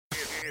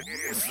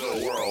It's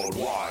the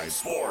Worldwide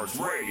Sports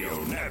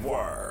Radio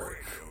Network.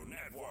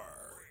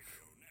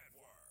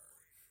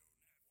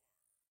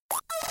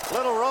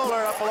 Little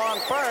roller up along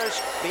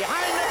first,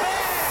 behind the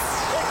back.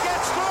 It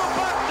gets through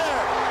Buckner.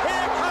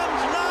 Here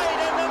comes Knight,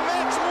 and the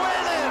Mets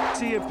win it.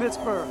 See you in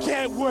Pittsburgh.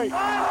 Can't wait.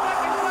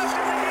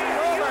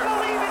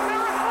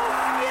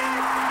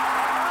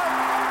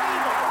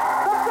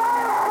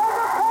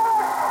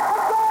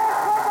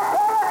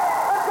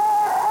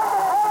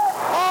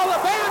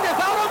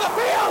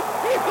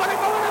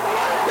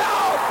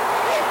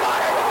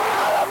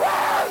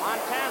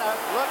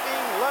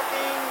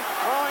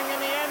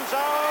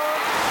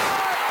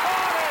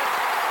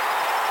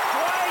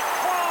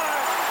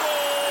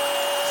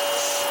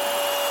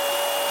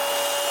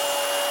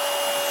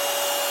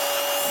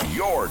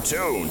 You're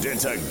tuned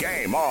into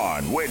Game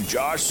On with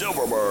Josh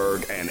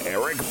Silverberg and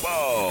Eric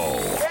Bowe.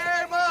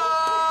 Game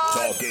on!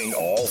 Talking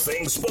all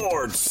things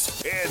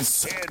sports.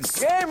 It's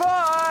Game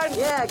on!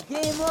 Yeah,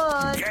 game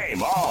on!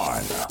 Game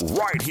On,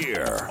 right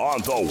here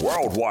on the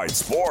Worldwide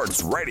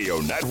Sports Radio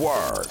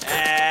Network.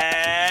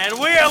 And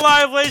we are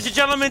live, ladies and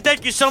gentlemen.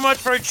 Thank you so much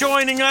for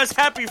joining us.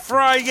 Happy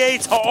Friday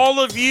to all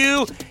of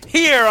you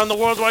here on the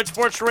Worldwide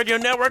Sports Radio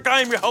Network.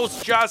 I am your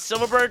host, Josh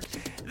Silverberg.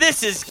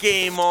 This is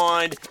Game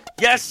On.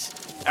 Yes,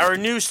 our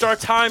new start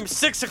time,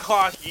 6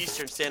 o'clock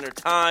Eastern Standard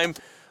Time,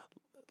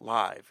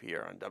 live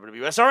here on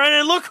WSRN.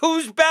 And look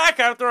who's back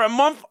after a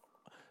month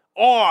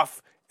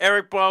off.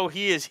 Eric Bowe,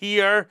 he is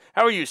here.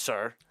 How are you,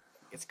 sir?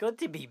 It's good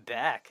to be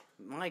back.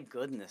 My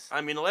goodness.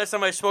 I mean, the last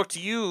time I spoke to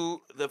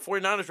you, the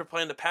 49ers were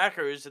playing the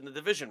Packers in the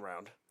division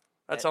round.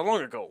 That's how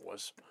long ago it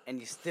was. And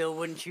you still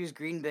wouldn't choose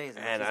Green Bay.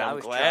 And I I'm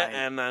was glad,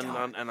 trying.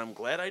 and I'm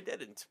glad I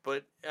didn't.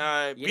 But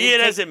You be didn't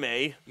it as take- it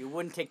may, You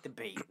wouldn't take the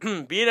bait.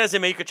 be it as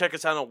it may, you can check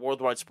us out on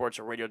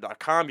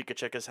worldwidesportsradio.com. You can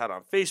check us out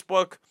on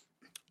Facebook,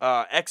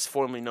 X,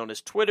 formerly known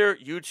as Twitter,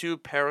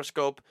 YouTube,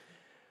 Periscope,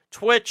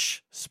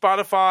 Twitch,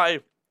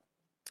 Spotify,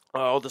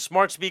 all the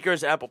smart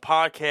speakers, Apple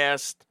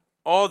Podcast,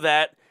 all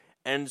that,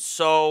 and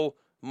so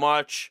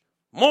much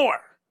more.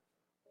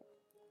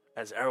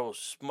 As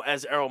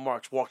Errol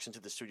Marks walks into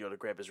the studio to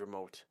grab his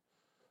remote.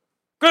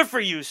 Good for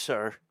you,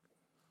 sir.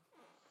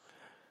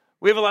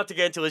 We have a lot to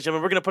get into, ladies and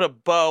gentlemen. We're going to put a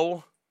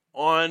bow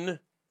on,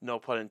 no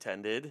pun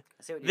intended,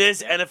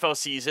 this NFL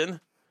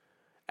season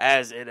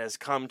as it has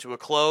come to a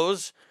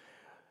close.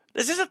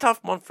 This is a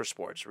tough month for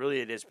sports. Really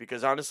it is,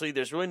 because honestly,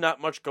 there's really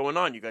not much going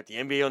on. You got the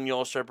NBA on the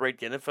All-Star break,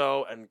 the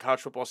NFL and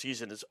college football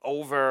season is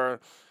over.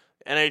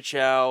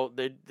 NHL,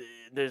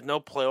 there's no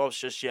playoffs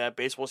just yet.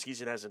 Baseball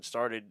season hasn't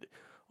started.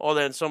 All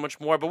that and so much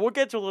more. But we'll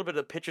get to a little bit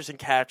of pitchers and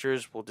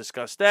catchers. We'll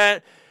discuss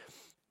that.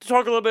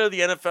 Talk a little bit of the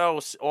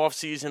NFL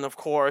offseason, of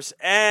course.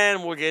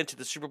 And we'll get into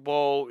the Super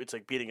Bowl. It's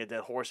like beating a dead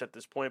horse at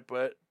this point,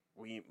 but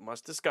we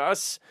must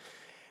discuss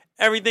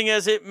everything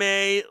as it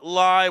may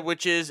lie,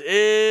 which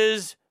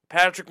is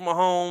Patrick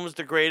Mahomes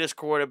the greatest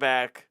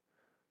quarterback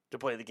to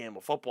play the game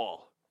of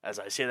football? As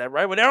I say that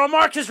right when Errol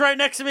Marks is right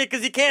next to me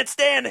because he can't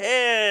stand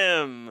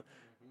him.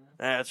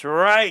 That's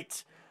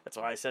right. That's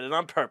why I said it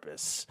on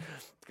purpose.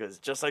 Because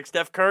just like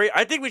Steph Curry,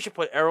 I think we should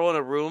put Errol in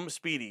a room.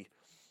 Speedy.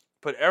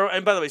 Put Errol,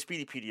 and by the way,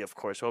 Speedy PD, of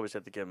course. We always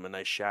have to give him a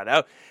nice shout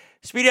out.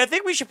 Speedy, I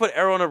think we should put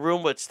Errol in a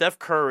room with Steph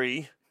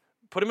Curry.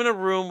 Put him in a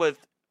room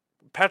with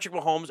Patrick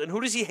Mahomes. And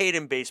who does he hate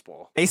in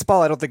baseball?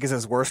 Baseball, I don't think is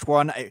his worst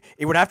one.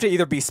 It would have to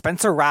either be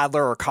Spencer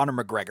Rattler or Conor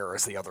McGregor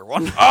as the other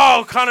one.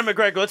 Oh, Conor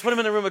McGregor. Let's put him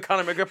in the room with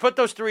Conor McGregor. Put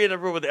those three in a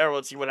room with Errol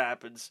and see what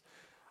happens.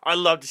 I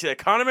love to see that.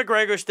 Conor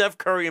McGregor, Steph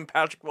Curry, and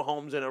Patrick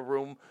Mahomes in a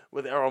room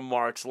with Errol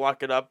Marks.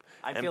 Lock it up.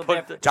 I and feel put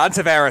bad for- John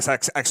Tavares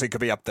actually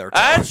could be up there, too.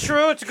 That's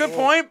true. It's a good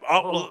point.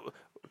 Oh,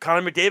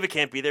 Conor McDavid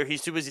can't be there.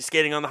 He's too busy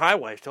skating on the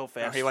highway. So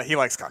fast. He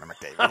likes Conor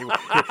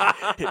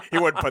McDavid. He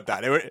wouldn't put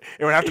that. It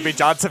would have to be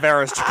John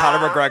Tavares,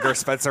 Conor McGregor,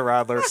 Spencer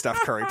Rattler, Steph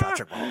Curry,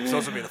 Patrick Mahomes.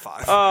 Those would be the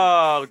five.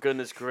 Oh,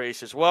 goodness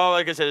gracious. Well,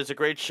 like I said, it's a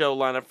great show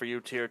lineup for you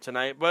here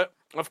tonight. But,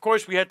 of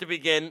course, we have to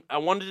begin. I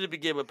wanted to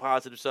begin with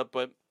positive stuff,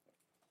 but,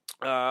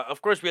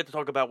 of course, we have to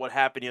talk about what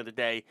happened the other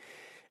day.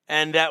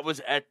 And that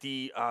was at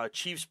the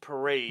Chiefs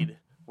parade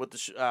with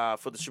the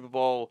for the Super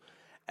Bowl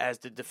as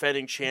the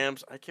defending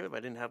champs. I can't believe I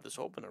didn't have this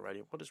open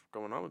already. What is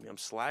going on with me? I'm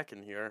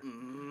slacking here.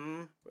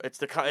 Mm-hmm. It's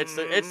the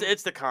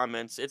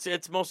comments.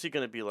 It's mostly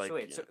going to be like. So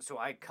wait, so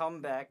I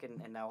come back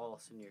and now all of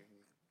a sudden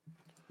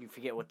you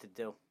forget what to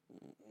do.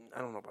 I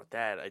don't know about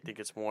that. I think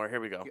it's more. Here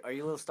we go. Are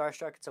you a little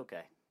starstruck? It's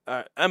okay.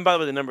 And by the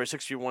way, the number is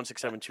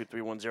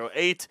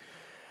 631-672-3108.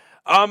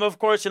 Of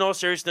course, in all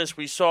seriousness,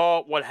 we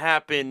saw what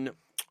happened.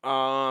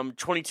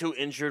 22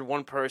 injured,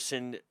 one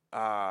person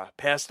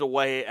passed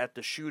away at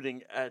the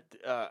shooting at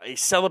a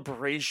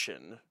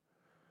celebration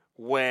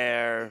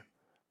where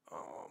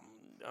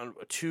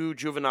two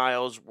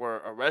juveniles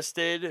were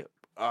arrested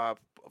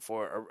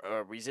for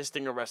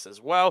resisting arrest as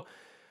well.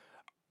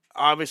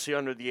 Obviously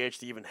under the age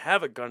to even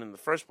have a gun in the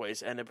first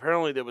place, and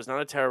apparently there was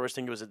not a terrorist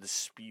thing, it was a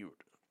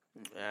dispute.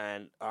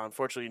 And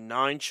unfortunately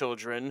 9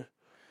 children,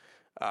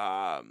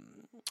 9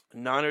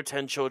 or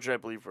 10 children I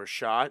believe were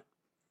shot.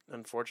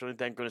 Unfortunately,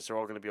 thank goodness they're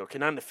all going to be okay.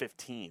 9 to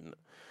 15.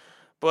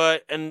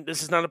 and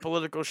this is not a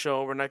political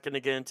show. We're not going to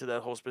get into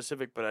that whole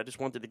specific, but I just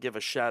wanted to give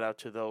a shout out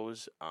to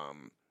those.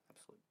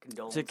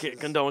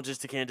 Condolences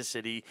to Kansas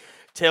City.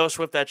 Taylor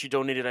Swift actually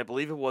donated, I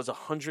believe it was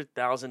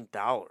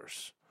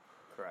 $100,000.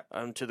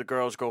 Correct. To the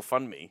girls'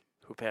 GoFundMe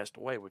who passed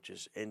away, which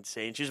is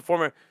insane. She's a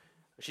former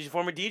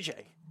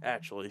DJ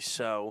actually.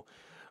 So,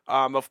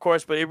 of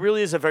course, but it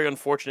really is a very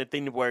unfortunate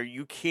thing where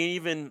you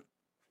can't even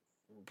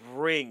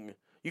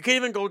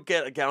go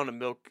get a gallon of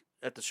milk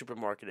at the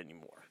supermarket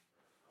anymore.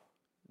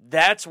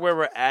 That's where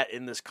we're at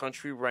in this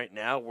country right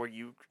now, where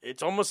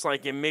it's almost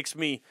like it makes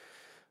me,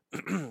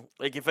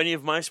 like if any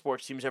of my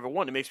sports teams ever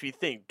won, it makes me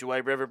think, do I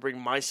ever bring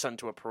my son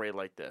to a parade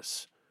like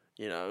this?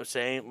 You know what I'm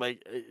saying?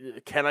 Like,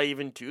 can I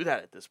even do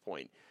that at this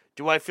point?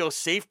 Do I feel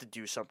safe to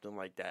do something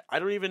like that? I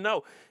don't even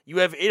know. You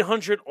have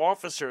 800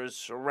 officers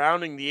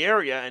surrounding the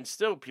area, and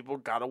still people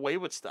got away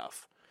with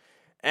stuff.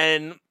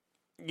 And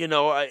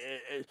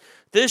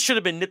this should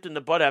have been nipped in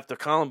the bud after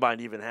Columbine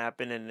even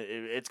happened, and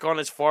it's gone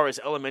as far as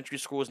elementary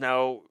schools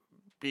now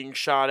being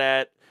shot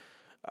at,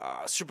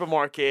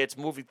 supermarkets,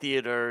 movie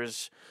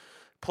theaters,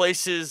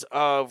 places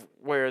of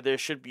where there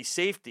should be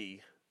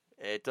safety.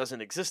 It doesn't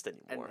exist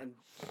anymore. And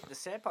the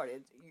sad part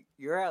is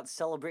you're out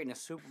celebrating a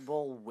Super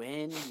Bowl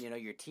win.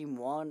 Your team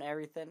won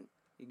everything.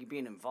 You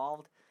being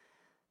involved.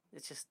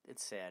 It's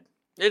sad.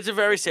 It's a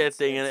very sad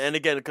thing, and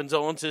again,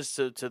 condolences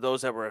to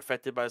those that were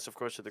affected by this, of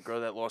course, to the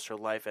girl that lost her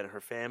life and her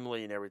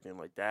family and everything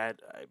like that.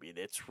 I mean,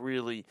 it's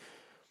really,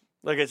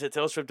 like I said,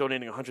 Taylor Swift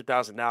donating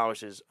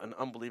 $100,000 is an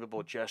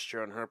unbelievable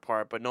gesture on her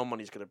part, but no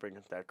money's going to bring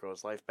that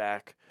girl's life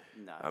back,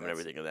 and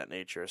everything of that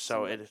nature.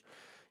 So it,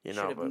 should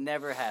have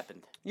never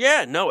happened.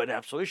 Yeah, no, it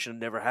absolutely should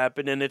have never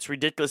happened, and it's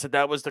ridiculous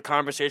that was the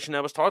conversation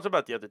that was talked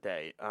about the other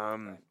day.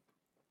 Right.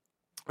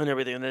 And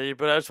everything.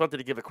 But I just wanted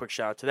to give a quick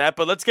shout out to that.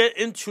 But let's get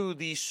into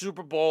the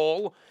Super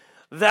Bowl.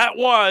 That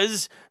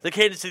was the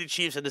Kansas City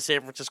Chiefs and the San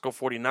Francisco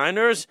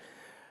 49ers.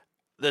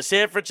 The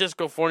San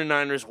Francisco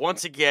 49ers,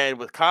 once again,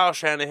 with Kyle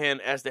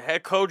Shanahan as the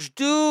head coach,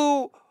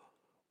 do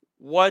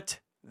what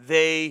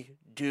they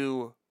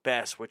do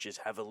best, which is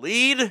have a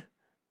lead,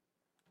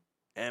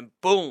 and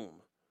boom.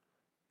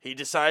 He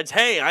decides,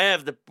 hey, I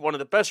have one of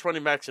the best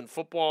running backs in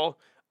football.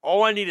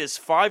 All I need is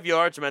 5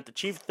 yards. I'm at the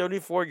Chiefs'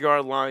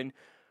 34-yard line.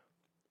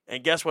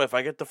 And guess what? If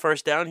I get the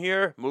first down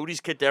here, Moody's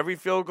kicked every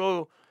field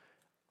goal,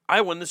 I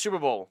win the Super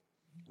Bowl.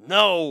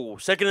 No.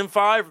 2nd and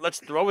 5,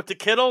 let's throw it to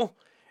Kittle,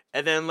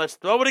 and then let's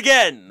throw it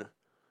again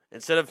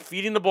instead of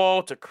feeding the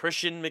ball to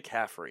Christian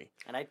McCaffrey.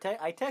 And I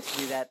texted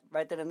you that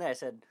right then and there. I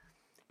said,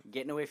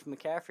 getting away from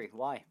McCaffrey.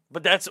 Why?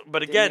 But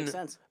Didn't make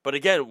sense.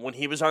 When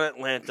he was on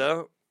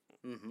Atlanta,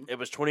 it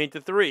was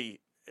 28-3.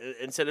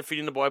 Instead of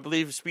feeding the ball, I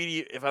believe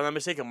Speedy, if I'm not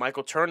mistaken,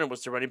 Michael Turner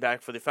was the running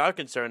back for the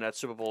Falcons during that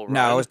Super Bowl run.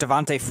 No, it was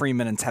Devontae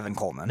Freeman and Tevin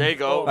Coleman. There you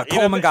go.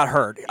 Coleman got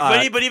hurt.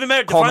 But even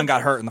better, Coleman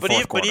got hurt in the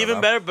fourth quarter. But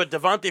even better,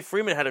 Devontae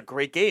Freeman had a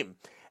great game.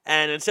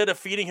 And instead of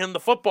feeding him the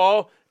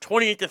football,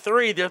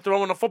 28-3, they're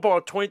throwing the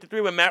football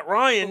 28-3 with Matt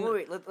Ryan.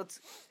 Wait,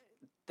 let's.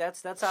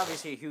 That's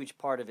obviously a huge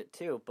part of it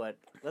too. But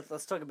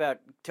let's talk about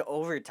to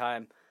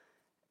overtime.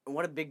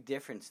 What a big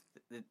difference.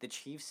 The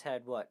Chiefs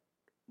had what?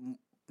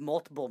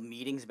 Multiple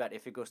meetings about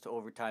if it goes to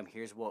overtime,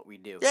 here's what we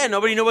do. Yeah,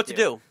 nobody knew what to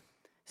do.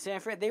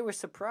 San Fran, they were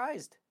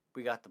surprised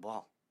we got the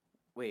ball.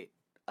 Wait,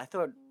 I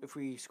thought if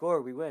we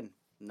score, we win.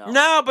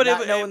 No, but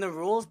not knowing the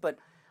rules, but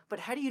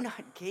how do you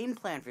not game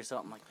plan for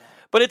something like that?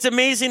 But it's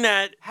amazing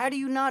that. How do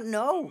you not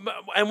know?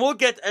 And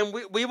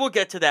we will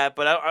get to that.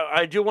 But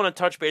I do want to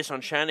touch base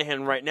on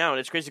Shanahan right now, and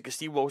it's crazy because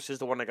Steve Wilkes is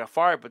the one that got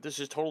fired, but this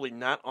is totally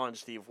not on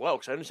Steve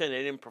Wilkes. I understand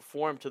they didn't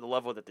perform to the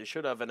level that they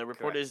should have, and the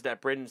report is that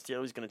Brandon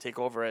Staley is going to take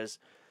over as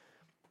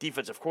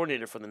defensive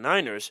coordinator for the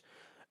Niners,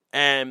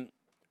 and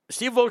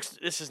Steve Wilkes,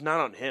 this is not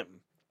on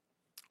him.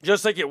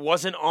 Just like it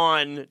wasn't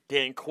on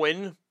Dan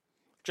Quinn,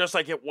 just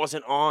like it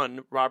wasn't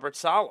on Robert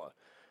Saleh.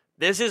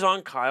 This is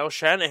on Kyle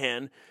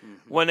Shanahan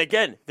when,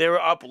 again, they were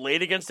up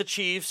late against the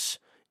Chiefs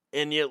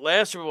in the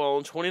last Super Bowl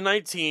in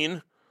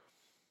 2019.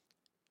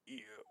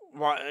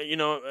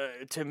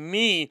 To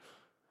me,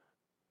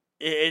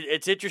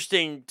 it's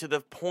interesting to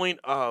the point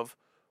of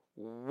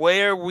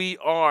where we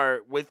are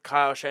with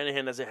Kyle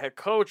Shanahan as a head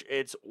coach.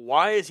 It's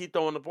why is he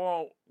throwing the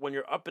ball when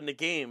you're up in the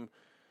game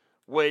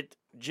with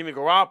Jimmy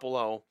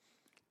Garoppolo?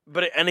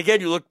 And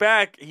again, you look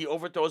back, he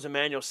overthrows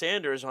Emmanuel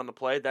Sanders on the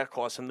play. That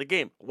cost him the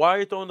game. Why are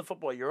you throwing the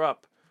football? You're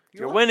up.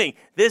 You're winning.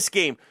 This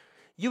game,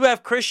 you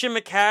have Christian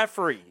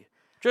McCaffrey.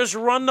 Just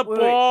run the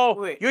ball.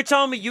 Wait. You're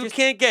telling me you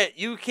can't get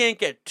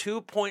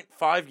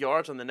 2.5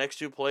 yards on the next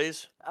two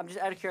plays? I'm just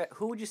out of curiosity.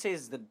 Who would you say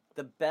is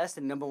the best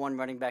and number one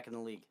running back in the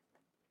league?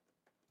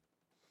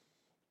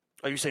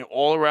 Are you saying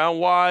all around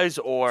wise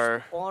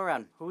or all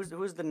around? Who's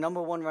the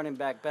number one running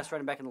back, best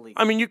running back in the league?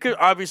 I mean, you could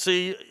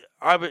obviously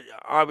all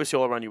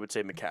around you would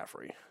say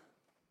McCaffrey.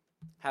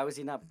 How is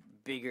he not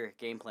bigger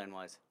game plan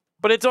wise?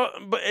 But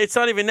it's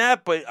not even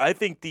that. But I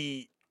think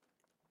the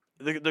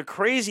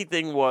crazy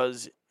thing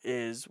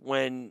is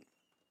when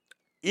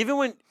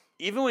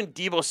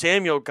Deebo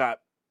Samuel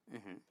got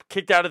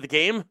kicked out of the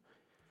game,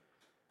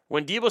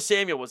 when Deebo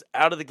Samuel was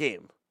out of the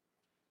game,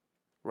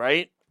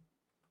 right?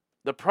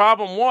 The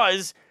problem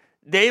was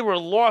they were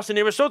lost and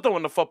they were still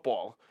throwing the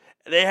football.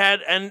 They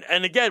had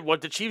and again,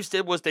 what the Chiefs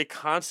did was they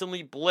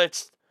constantly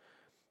blitzed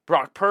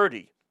Brock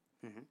Purdy.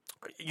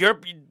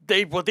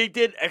 What they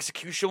did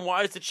execution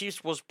wise, the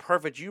Chiefs was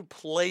perfect. You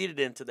played it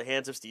into the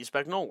hands of Steve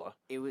Spagnuolo.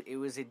 It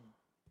was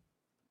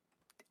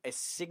a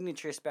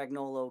signature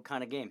Spagnuolo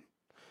kind of game.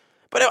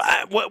 But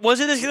was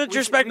it a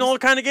signature Spagnuolo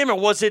kind of game, or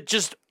was it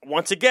just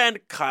once again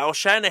Kyle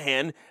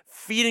Shanahan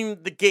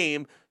feeding the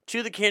game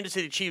to the Kansas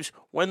City Chiefs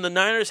when the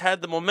Niners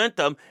had the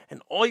momentum,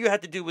 and all you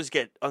had to do was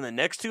get on the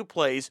next two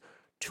plays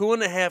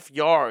 2.5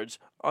 yards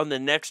on the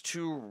next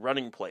two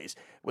running plays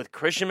with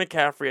Christian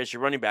McCaffrey as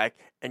your running back,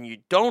 and you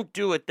don't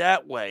do it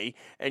that way,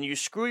 and you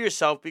screw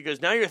yourself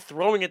because now you're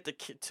throwing it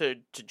to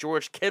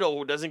George Kittle,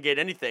 who doesn't get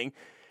anything,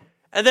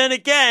 and then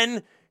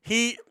again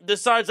he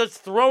decides let's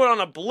throw it on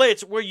a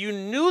blitz where you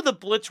knew the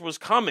blitz was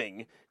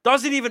coming,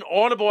 doesn't even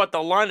audible at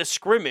the line of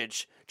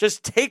scrimmage,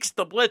 just takes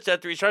the blitz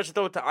after he tries to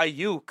throw it to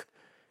Ayuk,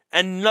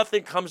 and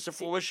nothing comes to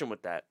fruition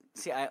with that.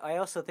 See, I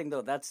also think,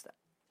 though, that's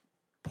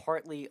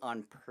partly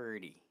on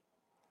Purdy.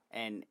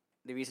 And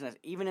the reason is,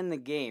 even in the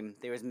game,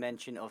 there was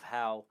mention of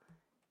how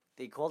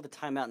they called the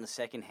timeout in the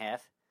second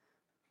half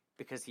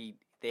because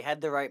they had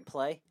the right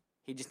play.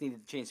 He just needed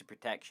to change the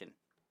protection.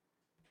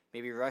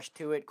 Maybe rushed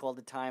to it, called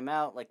the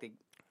timeout. Like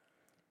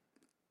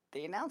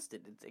they announced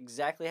it. It's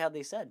exactly how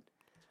they said.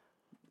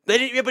 They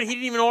didn't, yeah, but he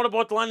didn't even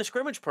audible at the line of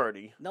scrimmage,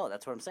 Purdy. No,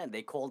 that's what I'm saying.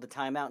 They called the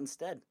timeout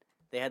instead.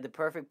 They had the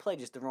perfect play,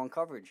 just the wrong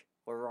coverage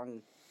or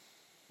wrong,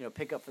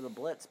 pickup for the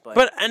blitz.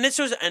 But this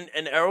was and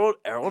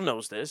Errol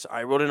knows this.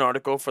 I wrote an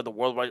article for the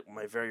Worldwide.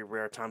 My very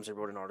rare times I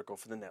wrote an article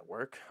for the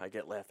network. I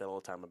get laughed at all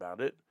the time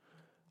about it.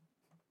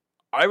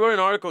 I wrote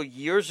an article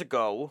years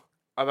ago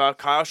about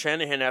Kyle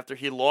Shanahan after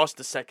he lost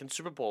the second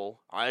Super Bowl.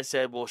 I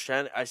said,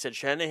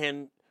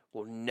 Shanahan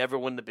will never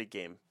win the big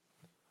game.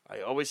 I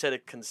always said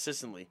it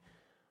consistently.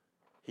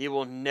 He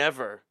will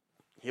never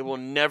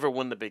win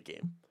the big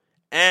game.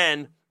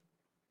 And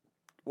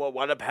what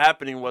wound up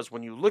happening was,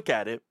 when you look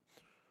at it,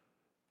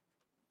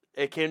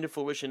 it came to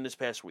fruition this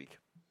past week.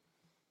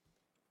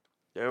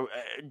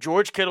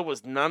 George Kittle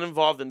was not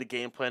involved in the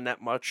game plan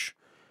that much.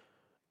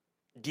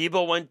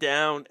 Debo went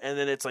down, and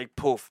then it's like,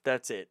 poof,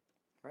 that's it.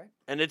 Right.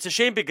 And it's a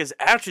shame because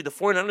actually the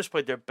 49ers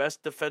played their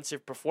best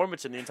defensive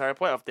performance in the entire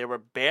playoff. They were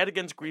bad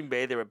against Green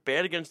Bay. They were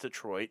bad against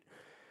Detroit.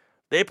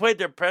 They played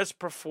their best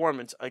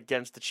performance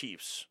against the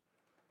Chiefs.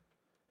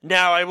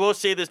 Now, I will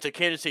say this to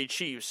Kansas City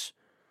Chiefs.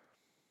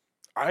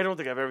 I don't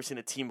think I've ever seen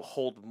a team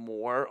hold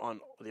more on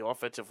the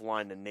offensive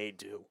line than they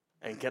do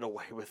and get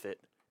away with it.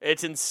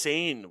 It's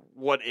insane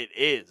what it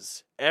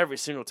is every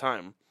single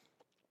time.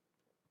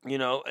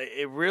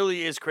 It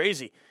really is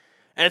crazy.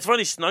 And it's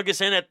funny, snug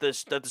us in that the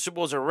Super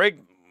Bowls are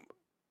rigged.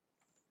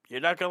 You're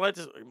not going to let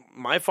this.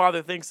 My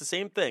father thinks the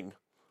same thing.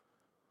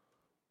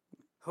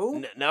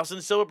 Who?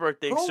 Nelson Silverberg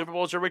thinks Super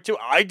Bowls are rigged too.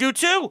 I do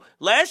too.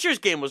 Last year's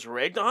game was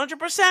rigged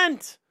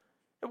 100%.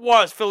 It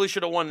was. Philly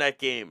should have won that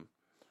game.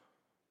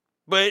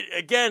 But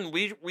again,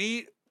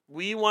 we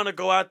want to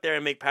go out there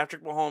and make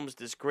Patrick Mahomes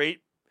this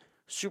great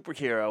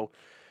superhero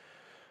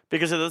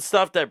because of the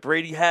stuff that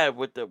Brady had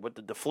with the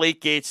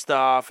Deflategate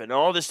stuff and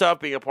all this stuff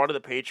being a part of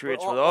the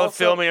Patriots, with all the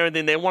filming and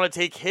everything. They want to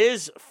take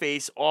his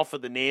face off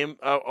of the name,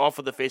 off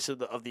of the face of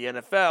the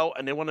NFL,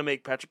 and they want to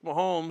make Patrick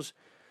Mahomes,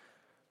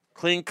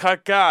 clean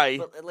cut guy,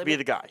 be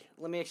the guy.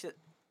 Let me ask you: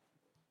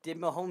 did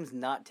Mahomes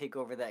not take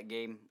over that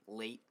game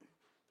late?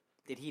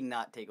 Did he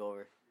not take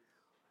over?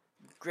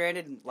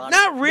 Granted, a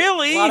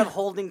lot of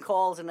holding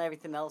calls and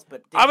everything else,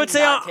 but did I would he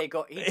say not take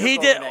over? He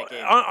took over that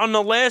game. On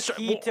the last.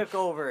 He took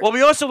over. Well,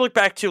 we also look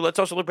back too. Let's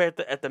also look back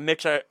at the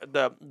mix,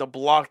 the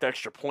blocked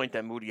extra point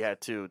that Moody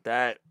had too.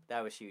 That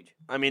was huge.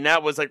 I mean,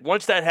 that was like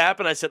once that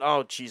happened, I said,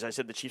 "Oh, geez!" I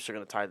said the Chiefs are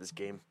going to tie this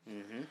game.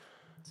 Mm-hmm.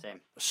 Same.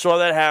 Saw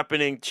that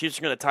happening. Chiefs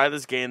are going to tie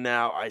this game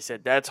now. I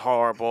said that's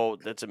horrible.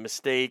 That's a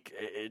mistake.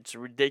 It's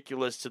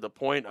ridiculous to the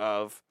point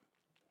of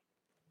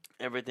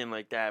everything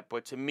like that.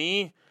 But to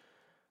me,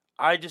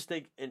 I just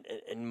think,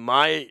 in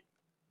my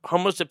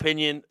humblest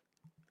opinion,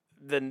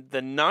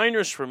 the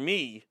Niners, for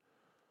me,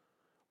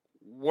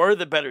 were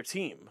the better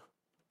team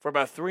for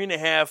about more than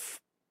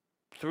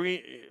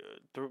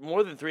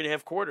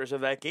 3.5 quarters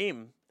of that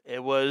game.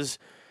 It was,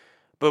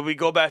 but we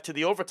go back to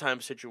the overtime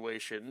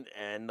situation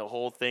and the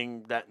whole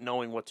thing, that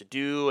knowing what to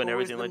do and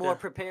everything like that. Who was the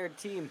more prepared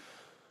team?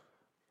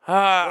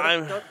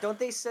 Don't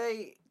they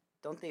say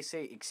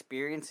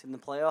experience in the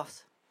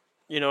playoffs?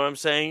 You know what I'm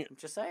saying? I'm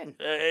just saying.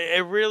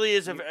 It really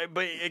is.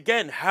 But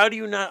again, how do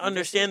you not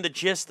understand the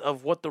gist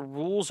of what the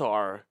rules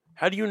are?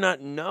 How do you not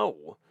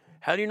know?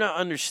 How do you not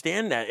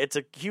understand that? It's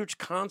a huge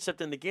concept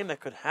in the game that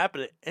could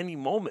happen at any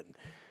moment.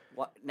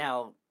 What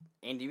now?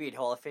 Andy Reid,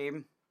 Hall of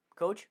Fame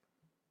coach?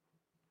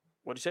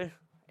 What do you say?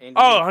 Andy Reid,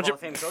 Hall of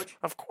Fame coach?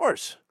 Of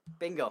course.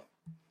 Bingo.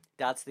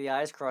 Dots the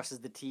I's, crosses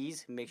the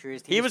T's, make sure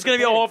his team. He was going to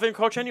be a Hall of Fame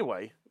coach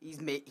anyway.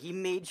 He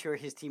made sure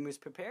his team was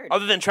prepared.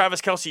 Other than Travis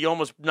Kelce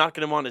almost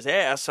knocking him on his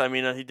ass, I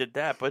mean, he did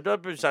that.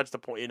 But besides the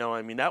point,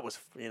 I mean, that was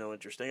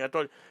interesting.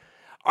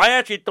 I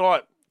actually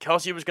thought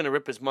Kelsey was going to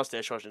rip his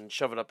mustache off and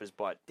shove it up his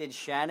butt. Did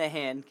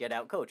Shanahan get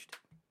outcoached?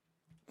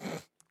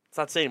 It's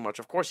not saying much.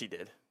 Of course he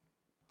did.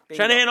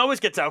 Bingo. Shanahan always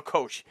gets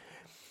outcoached.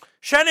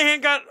 Shanahan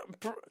got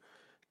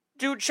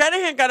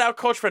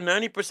outcoached for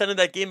 90% of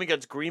that game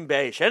against Green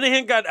Bay.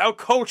 Shanahan got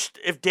outcoached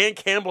if Dan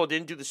Campbell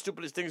didn't do the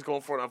stupidest things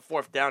going for it on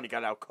fourth down. He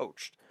got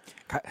outcoached.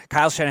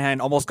 Kyle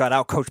Shanahan almost got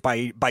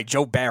outcoached by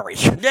Joe Barry.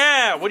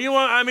 Yeah, what do you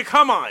want? I mean,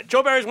 come on.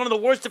 Joe Barry's one of the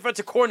worst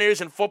defensive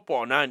coordinators in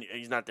football. Now,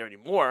 he's not there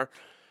anymore.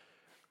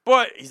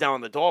 But he's now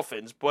on the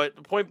Dolphins. But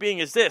the point being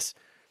is this.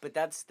 But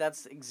that's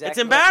exactly. It's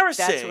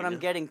embarrassing. That's what I'm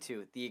getting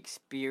to. The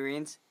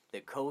experience,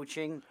 the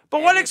coaching.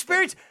 But what everything.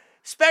 experience?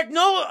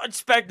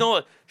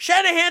 Spagnuolo.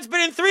 Shanahan's been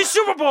in 3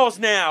 Super Bowls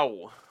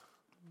now.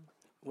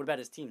 What about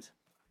his teams?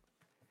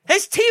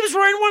 His teams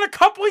were in one a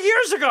couple of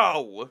years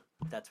ago.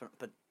 That's what.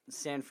 But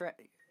San Fran.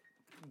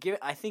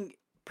 I think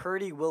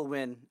Purdy will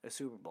win a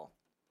Super Bowl.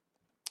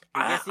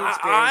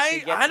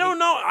 I don't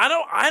know.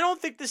 I don't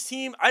think this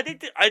team. I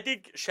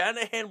think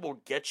Shanahan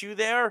will get you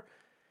there.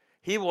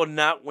 He will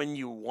not win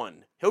you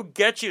one. He'll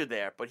get you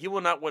there, but he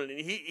will not win.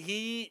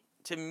 He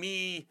to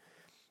me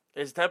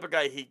is the type of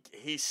guy.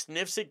 He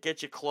sniffs it,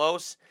 gets you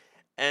close,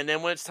 and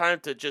then when it's time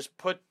to just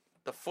put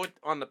the foot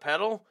on the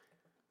pedal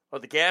or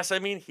the gas, I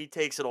mean, he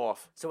takes it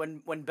off. So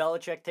when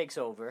Belichick takes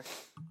over,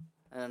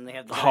 and they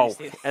have the Oh,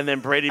 and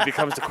then Brady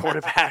becomes the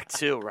quarterback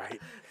too,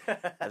 right?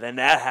 And then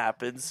that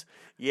happens.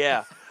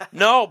 Yeah.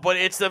 No, but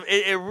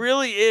it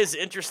really is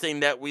interesting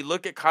that we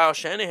look at Kyle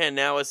Shanahan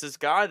now as this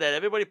guy that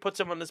everybody puts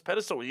him on this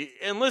pedestal.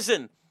 And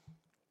listen,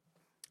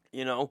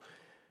 is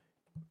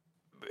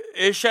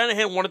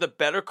Shanahan one of the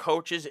better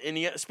coaches in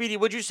the Speedy,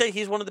 would you say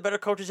he's one of the better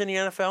coaches in the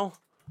NFL?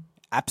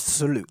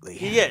 Absolutely.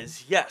 He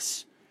is,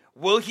 yes.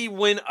 Will he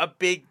win a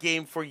big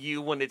game for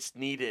you when it's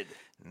needed?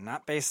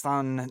 Not based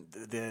on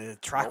the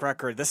track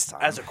record this time.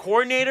 As a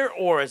coordinator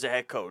or as a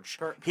head coach?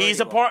 He is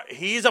a part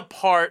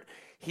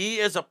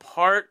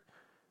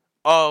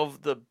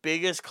of the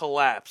biggest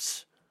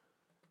collapse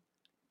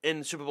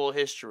in Super Bowl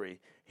history.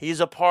 He's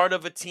a part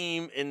of a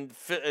team in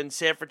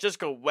San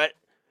Francisco.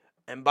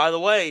 And by the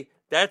way,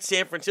 that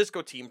San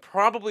Francisco team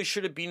probably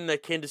should have beaten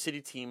that Kansas City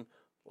team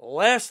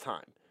last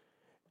time.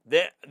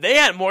 They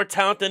had more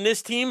talent than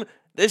this team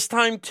this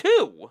time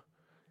too.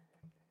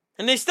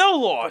 And they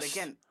still lost.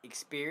 But again,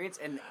 experience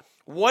and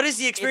what is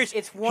the experience?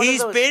 It's one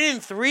He's of those, been in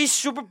 3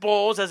 Super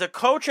Bowls as a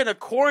coach and a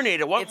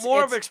coordinator. What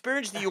more of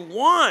experience do you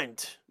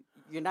want?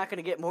 You're not going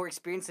to get more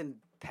experience than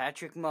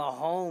Patrick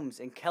Mahomes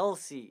and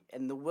Kelsey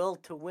and the will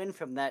to win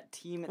from that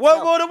team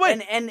itself. What will to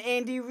win? And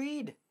Andy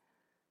Reid.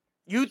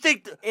 You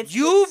think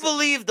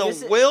believe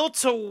the will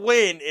to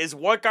win is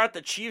what got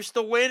the Chiefs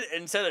to win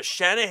instead of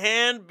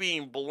Shanahan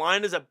being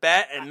blind as a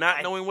bat and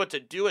not knowing what to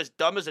do, as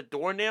dumb as a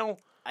doornail?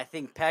 I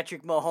think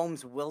Patrick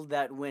Mahomes willed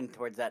that win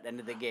towards that end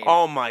of the game.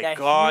 Oh my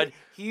God!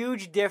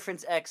 Huge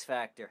difference, X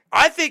factor.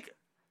 I think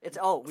it's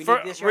we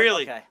did this year.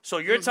 Really. Okay. So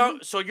you're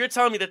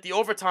telling me that the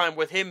overtime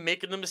with him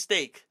making the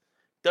mistake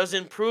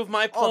doesn't prove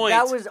my point? Oh,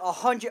 that was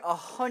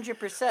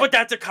 100%. But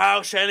that's a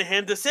Kyle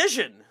Shanahan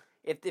decision.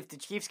 If the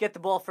Chiefs get the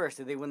ball first,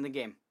 do they win the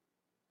game?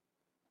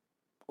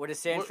 Or does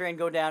San Fran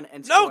go down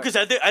and score? No, because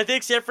I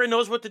think San Fran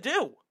knows what to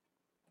do.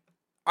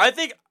 I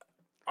think,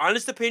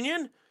 honest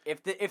opinion.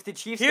 If the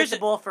Chiefs get the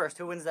ball first,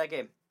 who wins that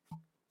game?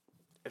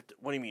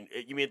 What do you mean?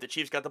 You mean if the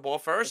Chiefs got the ball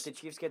first? If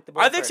the Chiefs get the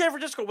ball I think first. San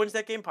Francisco wins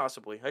that game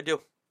possibly. I do.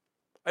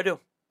 I do.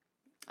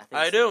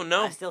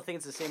 No. I still think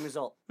it's the same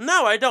result.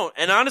 No, I don't.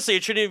 And honestly,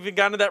 it shouldn't have even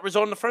gotten to that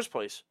result in the first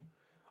place.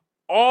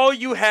 All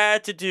you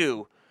had to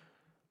do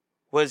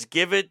was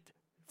give it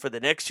for the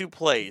next 2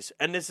 plays.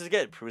 And this is,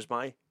 again, proves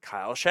my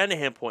Kyle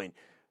Shanahan point.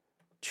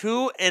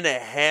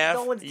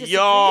 2.5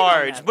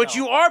 yards.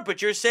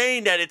 But you're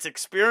saying that it's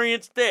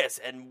experienced this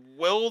and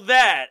will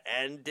that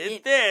and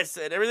did this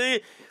and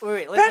everything.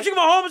 Wait, Patrick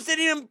Mahomes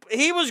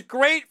he was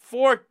great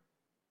for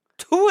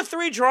 2 or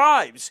 3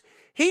 drives.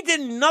 He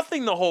did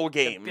nothing the whole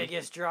game. The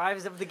biggest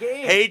drives of the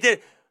game. He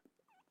did.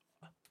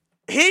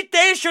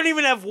 They shouldn't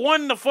even have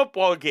won the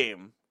football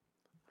game.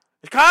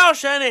 Kyle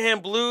Shanahan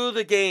blew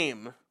the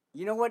game.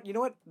 You know what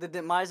the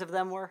demise of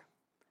them were?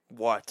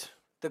 What?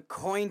 The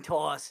coin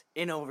toss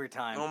in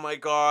overtime. Oh my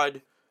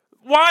God!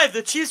 Why?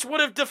 The Chiefs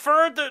would have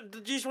deferred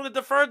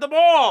the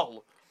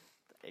ball.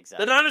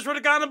 Exactly. The Niners would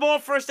have gotten the ball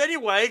first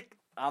anyway.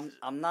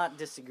 I'm not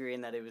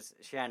disagreeing that it was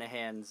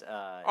Shanahan's.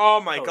 Oh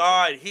my coaching.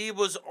 God, he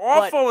was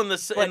awful in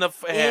the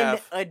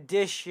half. In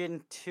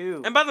addition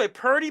to, and by the way,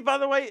 Purdy. By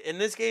the way, in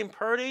this game,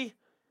 Purdy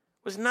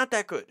was not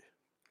that good.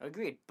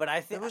 Agreed, but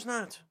I think it was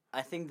not.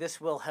 I think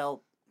this will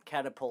help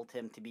catapult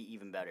him to be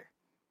even better.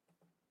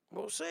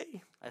 We'll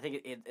see. I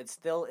think it's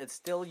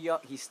still young.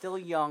 He's still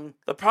young.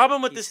 The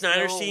problem with this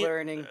Niners team.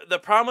 Learning. The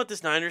problem with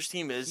this Niners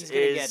team is he's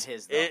gonna get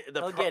his though.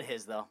 He'll get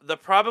his though. The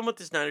problem with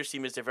this Niners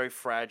team is they're very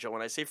fragile.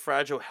 When I say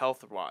fragile,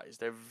 health wise,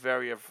 they're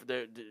you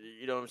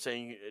know what I'm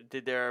saying.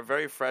 They're a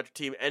very fragile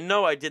team. And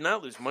no, I did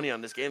not lose money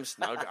on this game,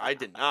 Snug. I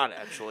did not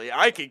actually.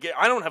 I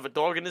don't have a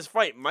dog in this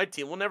fight. My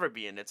team will never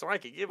be in it, so I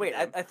could give. Wait,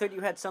 I thought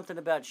you had something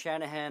about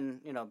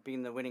Shanahan,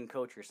 being the winning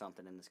coach or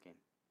something in this game.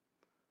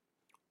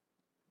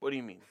 What do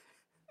you mean?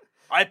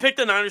 I picked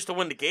the Niners to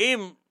win the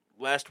game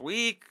last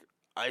week.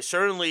 I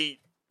certainly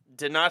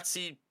did not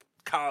see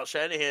Kyle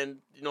Shanahan,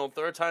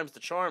 third time's the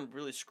charm,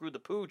 really screwed the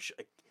pooch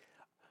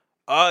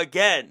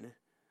again.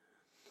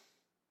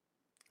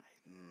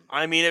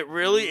 I mean, it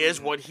really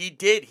is what he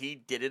did. He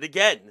did it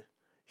again.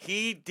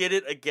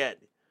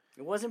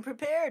 It wasn't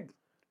prepared.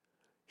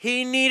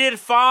 He needed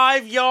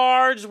 5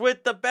 yards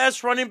with the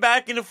best running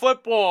back in the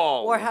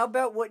football. Or how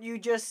about what you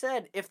just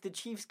said? If the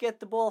Chiefs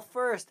get the ball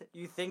first,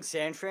 you think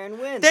San Fran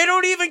wins. They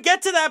don't even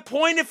get to that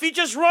point if he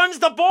just runs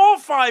the ball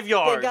 5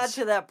 yards. They got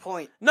to that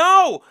point.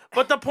 No,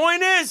 but the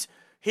point is,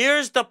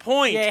 here's the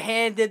point. You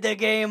handed the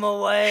game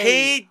away.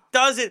 He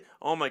doesn't.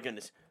 Oh, my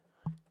goodness.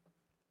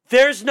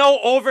 There's no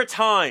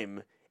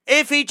overtime.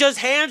 If he just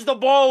hands the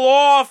ball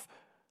off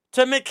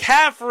to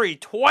McCaffrey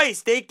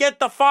twice, they get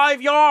the 5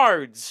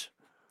 yards.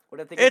 What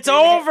if they It's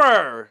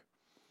over.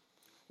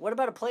 What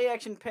about a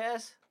play-action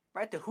pass?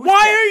 Right to who's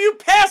Why are you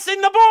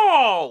passing the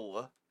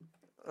ball?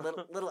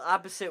 little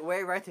opposite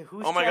way, right to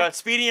who's Oh, my God.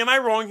 Speedy, am I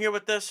wrong here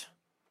with this?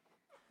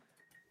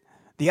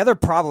 The other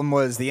problem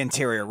was the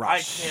interior I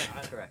rush.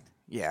 can't. Correct.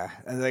 Yeah.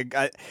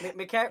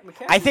 McCaffrey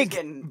I think-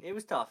 it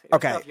was tough. It was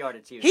Okay. tough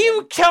yardage.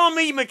 You telling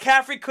me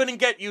McCaffrey couldn't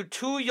get you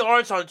 2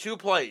 yards on 2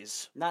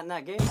 plays? Not in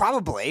that game.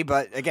 Probably,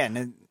 but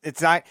again,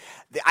 it's not.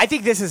 I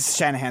think this is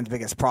Shanahan's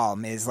biggest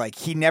problem is like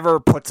he never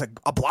puts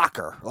a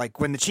blocker. Like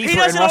when the Chiefs He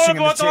were in doesn't rushing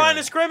know about the line of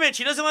interior. scrimmage.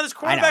 He doesn't let his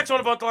quarterbacks know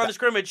about the line of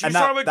scrimmage. You And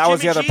saw that- it with that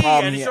was Jimmy the other G,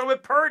 problem and he you had. saw it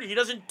with Purdy. He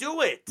doesn't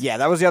do it. Yeah,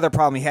 that was the other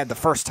problem he had the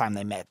first time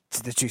they met.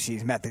 The two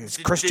teams met because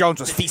Chris Jones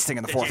was feasting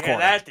in the fourth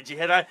quarter. Did you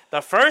hear that?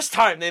 The first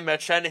time they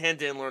met, Shanahan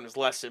didn't learn his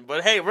lesson.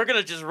 But hey, we're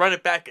gonna just run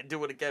it back and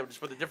do it again,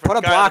 just with a different. Put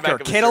a guy in the blocker,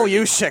 back of his Kittle,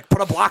 jersey. Juszczyk.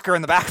 Put a blocker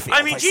in the backfield.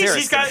 I mean, Like, geez,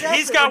 he's got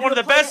Exactly. one of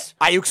the best.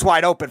 Ayuk's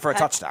wide open for a How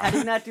touchdown. did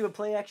you not do a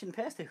play-action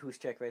pass to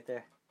Juszczyk right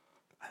there?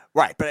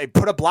 Right, but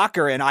put a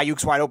blocker in.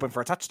 Ayuk's wide open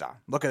for a touchdown.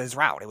 Look at his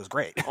route; it was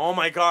great. Oh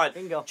my God!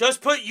 Bingo.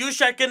 Just put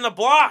Juszczyk in the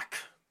block.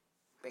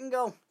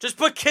 Bingo. Just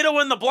put Kittle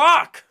in the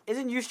block.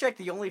 Isn't Juszczyk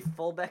the only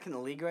fullback in the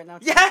league right now?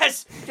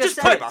 Yes. Just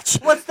say put. it. much.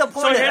 What's the point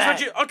So of here's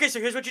that? what you. So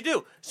here's what you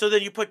do. So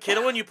then you put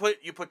Kittle and you put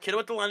Kittle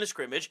at the line of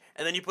scrimmage,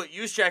 and then you put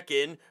Juszczyk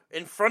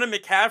in front of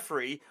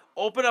McCaffrey.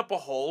 Open up a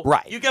hole.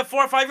 Right. You get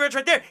 4 or 5 yards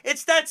right there.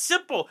 It's that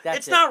simple. That's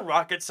it's it. not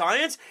rocket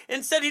science.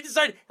 Instead, he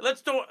decided,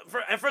 let's do.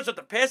 At first, the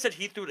pass that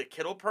he threw to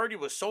Kittle Purdy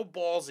was so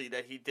ballsy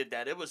that he did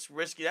that. It was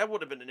risky. That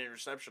would have been an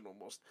interception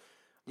almost.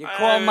 You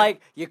call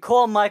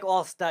Mike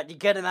Allstott. You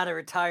get him out of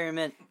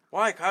retirement.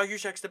 Why? Kyle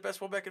Juszczyk's the best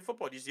fullback in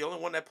football. He's the only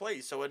one that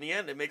plays. So in the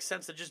end, it makes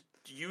sense to just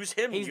use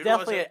him. He's utilize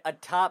definitely him. a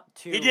top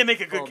 2. He did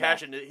make a good fullback.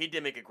 catch. He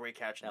did make a great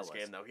catch in this That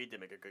was. game, though. He did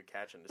make a good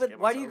catch in this But game.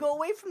 why do you go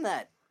away from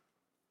that?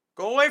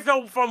 Go away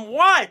from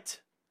what?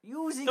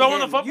 Using Throwing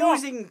the him, football?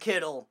 using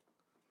Kittle.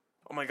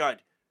 Oh my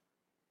God!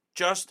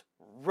 Just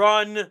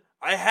run.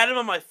 I had him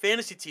on my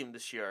fantasy team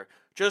this year.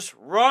 Just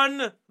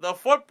run the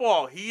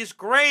football. He's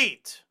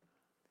great.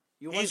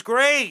 He's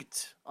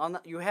great.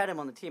 You had him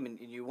on the team, and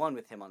you won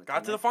with him on the team.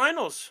 Got to the right?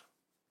 finals.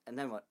 And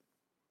then what?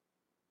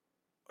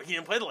 He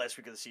didn't play the last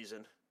week of the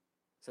season.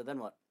 So then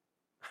what?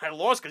 I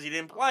lost because he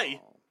didn't play.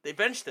 Oh. They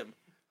benched him.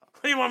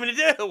 What do you want me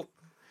to do?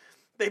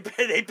 They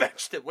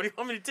benched him. What do you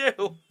want me to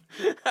do?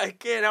 I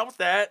can't help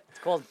that. It's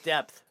called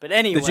depth. But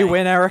anyway. Did you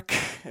win, Eric?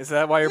 Is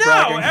that why you're No,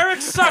 bragging?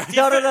 Eric sucked.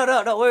 No.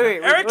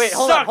 Wait. Eric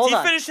Hold sucked. on. He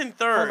finished in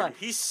third. Hold on.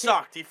 He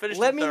sucked. He finished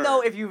Let in me third.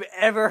 know if you've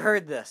ever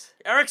heard this.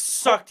 Eric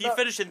sucked. He No,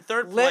 finished in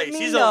third let place. me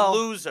He's know a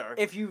loser.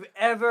 If you've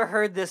ever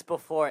heard this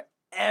before,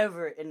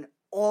 ever in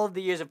all of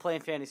the years of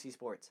playing fantasy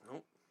sports.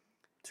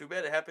 Too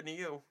bad it happened to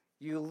you.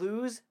 You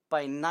lose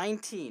by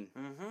 19,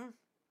 Mm-hmm.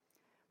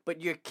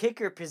 but your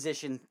kicker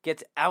position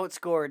gets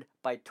outscored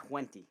by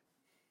 20.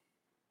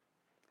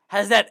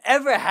 Has that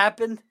ever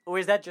happened, or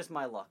is that just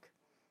my luck?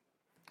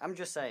 I'm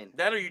just saying.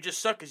 That or you just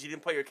suck because you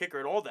didn't play your kicker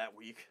at all that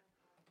week.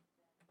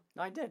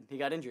 No, I did. He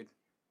got injured.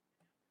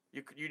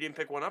 You didn't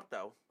pick one up,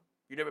 though.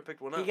 You never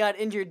picked one up. He got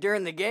injured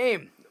during the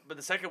game. But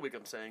the second week,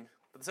 I'm saying.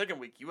 But the second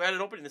week. You had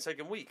it open in the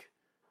second week.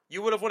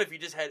 You would have won if you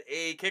just had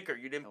a kicker.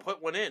 You didn't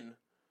put one in.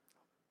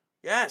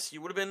 Yes,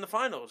 you would have been in the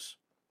finals.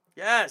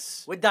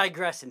 Yes. We're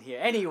digressing here.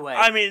 Anyway.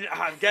 I mean,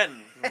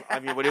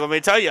 what do you want me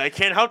to tell you? I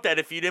can't help that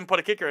if you didn't put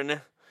a kicker in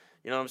there.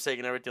 You know what I'm saying?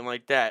 And everything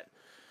like that.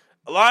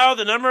 Lyle,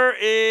 the number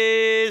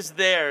is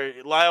there.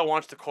 Lyle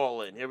wants to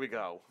call in. Here we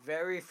go.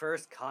 Very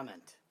first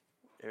comment.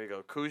 Here we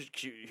go.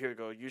 Here we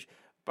go.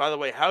 By the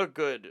way, how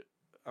good,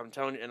 I'm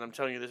telling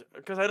you this,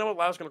 because I know what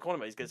Lyle's going to call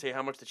him. He's going to say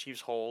how much the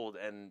Chiefs hold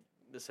and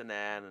this and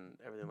that and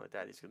everything like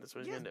that. That's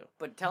what he's going to do.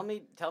 But tell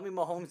me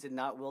Mahomes did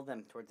not will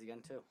them towards the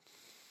end, too.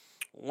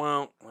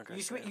 Well, like I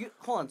You said.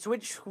 hold on.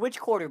 Switch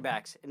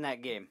quarterbacks in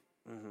that game.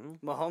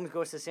 Mm-hmm. Mahomes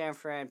goes to San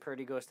Fran.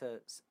 Purdy goes to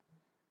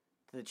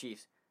the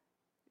Chiefs.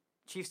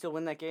 Chiefs still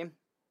win that game?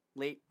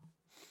 Late?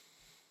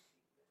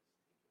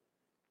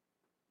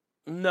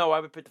 No, I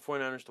would pick the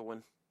 49ers to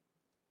win.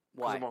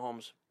 Why? Because of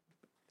Mahomes.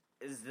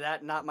 Is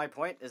that not my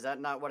point? Is that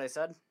not what I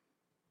said?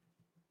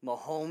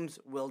 Mahomes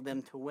willed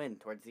them to win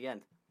towards the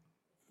end.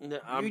 No,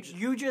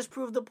 You just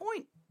proved the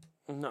point.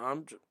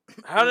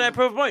 how did I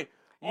prove a point?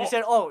 You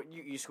said,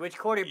 you switch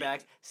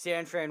quarterbacks.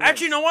 San Fran wins.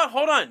 Actually, you know what?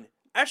 Hold on.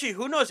 Actually,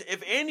 who knows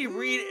if Andy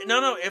Reid?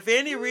 If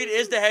Andy Reid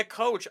is the head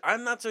coach,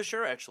 I'm not so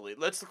sure. Actually,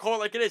 let's call it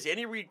like it is.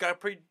 Andy Reid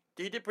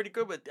he did pretty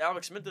good with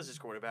Alex Smith as his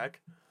quarterback.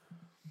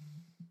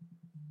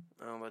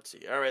 Oh, let's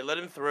see. All right, let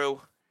him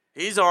through.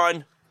 He's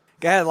on.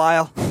 Go ahead,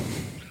 Lyle.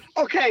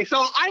 Okay,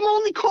 so I'm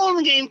only calling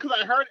the game because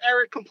I heard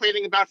Eric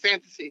complaining about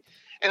fantasy.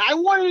 And I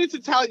wanted to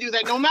tell you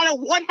that no matter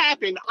what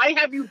happened, I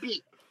have you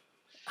beat.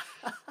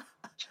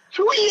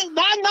 2 years,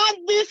 not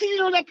this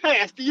year or that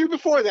past, the year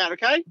before that,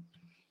 okay?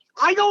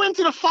 I go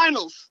into the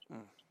finals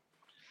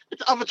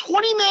of a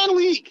 20-man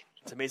league.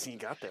 It's amazing you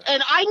got there.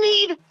 And I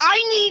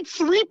need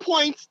 3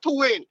 points to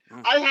win.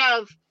 I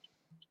have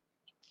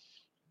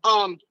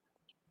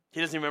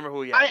He doesn't remember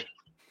who he had.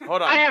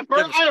 Hold on. I have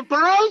Burrows,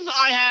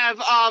 I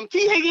have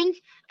T. Higgins,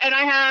 and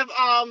I have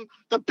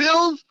the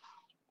Bills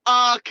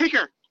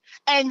kicker.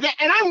 And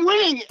I'm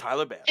winning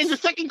Tyler Bass in the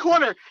second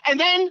quarter. And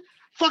then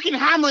fucking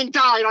Hamlin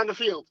died on the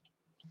field.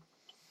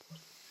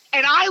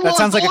 And I That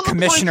sounds like a all the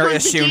points commissioner for the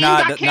issue, game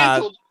got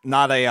canceled.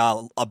 not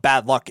a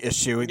bad luck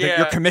issue. Yeah.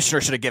 Your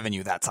commissioner should have given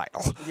you that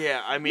title.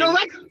 Yeah, I mean. No,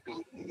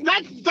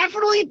 that's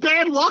definitely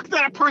bad luck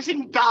that a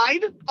person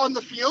died on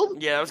the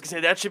field. Yeah, I was gonna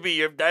say that should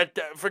be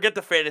forget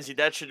the fantasy.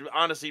 That should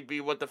honestly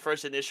be what the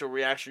first initial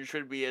reaction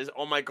should be: is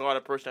oh my god,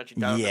 a person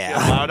actually died. Yeah. On the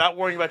field. Wow, not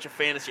worrying about your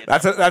fantasy.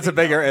 That's a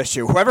bigger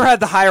issue. Whoever had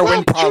the higher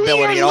win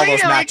probability in all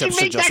those I matchups can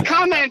should make just that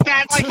comment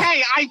that like,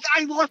 hey, I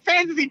lost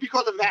fantasy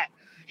because of that.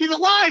 He's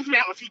alive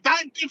now. If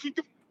he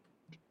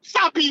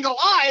stopped being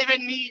alive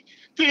and he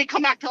didn't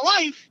come back to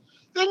life,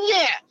 then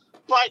yeah.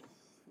 But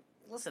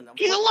Listen,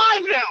 he's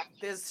alive now.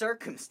 There's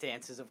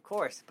circumstances, of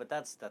course, but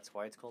that's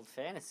why it's called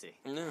fantasy.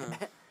 No,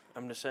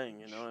 I'm just saying.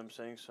 You know what I'm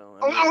saying? So.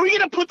 Are we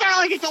gonna put that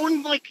like its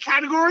own like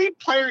category?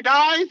 Player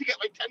dies, you get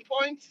like 10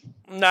 points.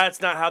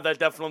 That's not how that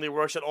definitely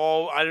works at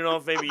all. I don't know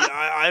if maybe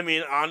I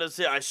mean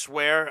honestly, I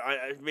swear,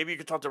 maybe you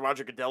could talk to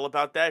Roger Goodell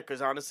about that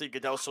because honestly,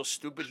 Goodell's so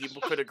stupid he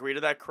could agree to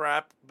that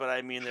crap. But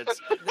I mean,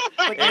 it's.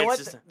 But you know what?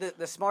 just-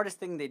 The smartest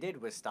thing they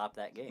did was stop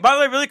that game. By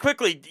the way, really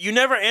quickly, you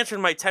never answered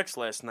my text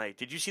last night.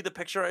 Did you see the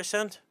picture I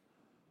sent?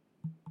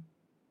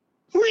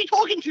 Who are you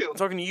talking to? I'm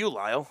talking to you,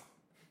 Lyle.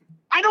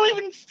 I don't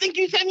even think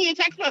you sent me a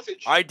text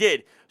message. I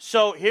did.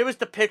 So here was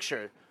the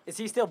picture. Is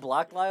he still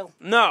blocked, Lyle?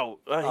 No,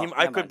 I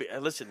never could mind. be.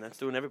 Listen, that's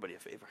doing everybody a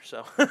favor.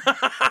 So,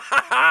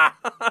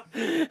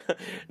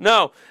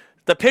 no,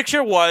 the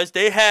picture was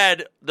they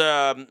had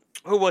the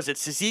who was it?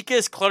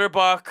 Cizikas,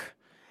 Clutterbuck,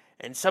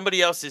 and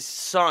somebody else's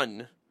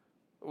son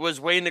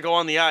was waiting to go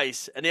on the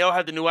ice, and they all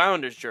had the New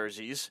Islanders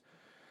jerseys,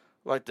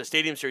 like the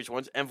Stadium Series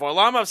ones, and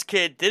Varlamov's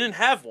kid didn't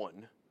have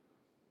one.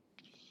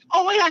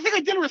 Oh wait, I think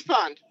I did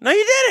respond. No,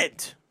 you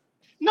didn't.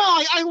 No,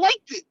 I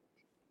liked it.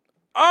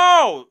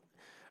 Oh,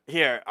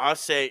 here I'll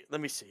say.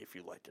 Let me see if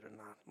you liked it or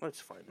not. Let's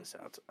find this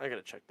out. I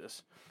gotta check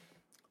this.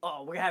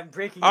 Oh, we're having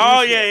breaking Oh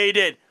news yeah, here. he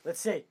did.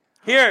 Let's see.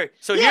 Here,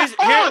 so Yeah, here.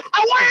 I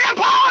want an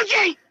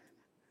apology.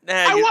 Nah,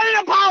 I want an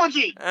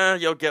apology.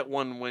 you'll get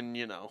one when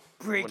you know.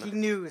 Breaking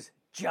news.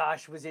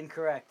 Josh was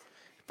incorrect.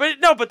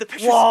 But the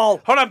picture. Whoa.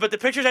 Hold on, but the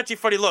picture's actually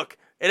funny. Look,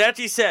 it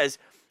actually says,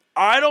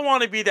 "I don't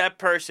want to be that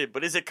person,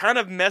 but is it kind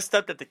of messed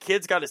up that the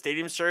kid's got a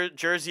Stadium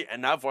jersey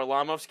and not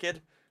Varlamov's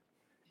kid?"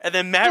 And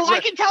then Matt. Well,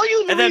 I can tell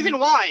you the reason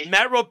why.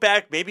 Matt wrote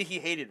back, maybe he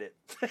hated it.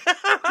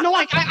 No,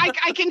 I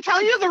can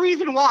tell you the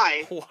reason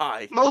why.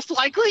 Why? Most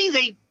likely,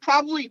 they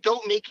probably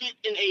don't make it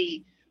in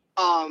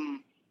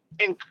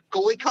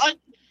goalie cut,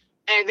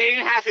 and they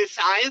didn't have his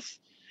size,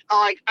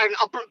 like an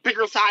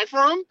bigger size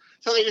for him,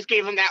 so they just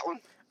gave him that one.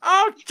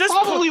 Oh, just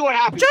Probably what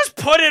happened. Just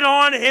put it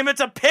on him.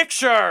 It's a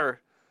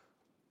picture.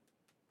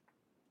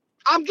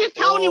 I'm just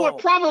telling you Whoa.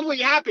 what probably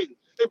happened.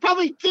 They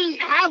probably didn't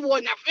have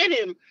one that fit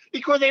him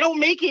because they don't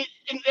make it.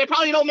 They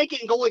probably don't make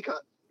it in goalie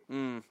cut.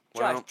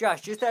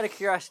 Josh, just out of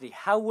curiosity,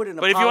 how would an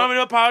But if you want me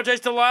to apologize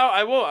to Lyle,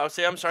 I will. I'll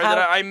say I'm sorry that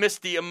I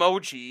missed the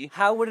emoji.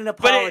 How would an But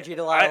apology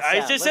to Lyle I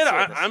sound? just Let's said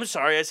hear this. I'm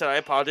sorry. I said I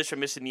apologize for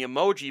missing the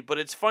emoji. But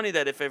it's funny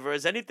that if there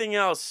was anything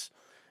else,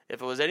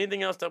 that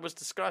was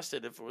discussed,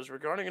 if it was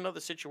regarding another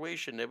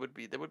situation, there would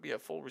be a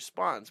full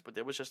response. But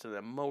there was just an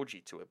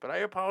emoji to it. But I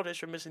apologize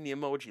for missing the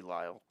emoji,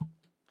 Lyle.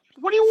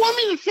 What do you want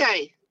me to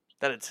say?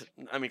 That it's.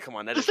 I mean, come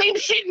on. That The is. same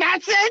shit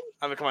Matt said?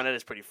 I mean, come on. That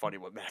is pretty funny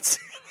what Matt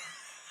said.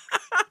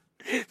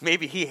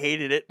 Maybe he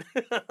hated it.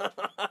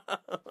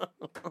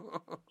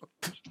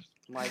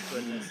 My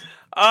goodness.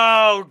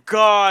 Oh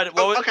God.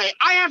 Well, Okay,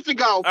 I have to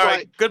go. All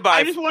right, goodbye.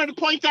 I just wanted to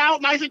point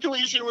out my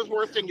situation was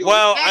worse than yours.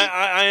 Well, okay?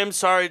 I am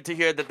sorry to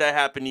hear that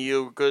happened to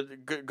you.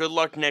 Good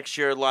luck next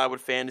year, Lyle,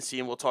 with fantasy,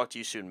 and we'll talk to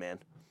you soon, man.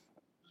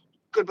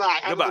 Goodbye.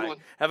 Have a good Goodbye. one.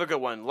 Have a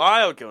good one.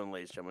 Lyle Gillen,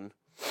 ladies and gentlemen.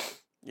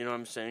 You know what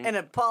I'm saying? An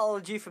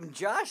apology from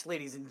Josh,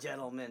 ladies and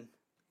gentlemen.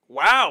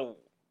 Wow.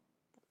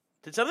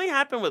 Did something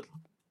happen with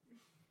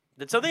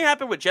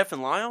Jeff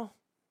and Lyle?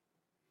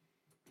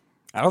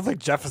 I don't think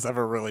Jeff has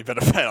ever really been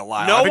a fan of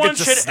Lyle. I No think one it's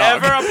just should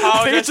snug. ever I think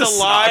apologize it's to just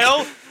snug.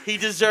 Lyle He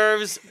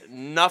deserves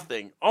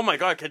nothing. Oh my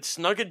God, could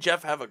Snug and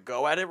Jeff have a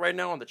go at it right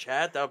now on the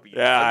chat? That would be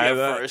that'd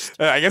be a first.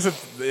 I guess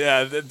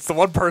it's the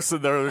one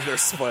person they're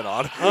split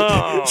on.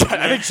 Oh,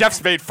 I think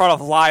Jeff's made fun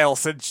of Lyle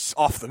since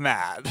off the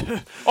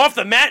mat. Off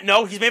the mat?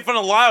 No, he's made fun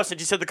of Lyle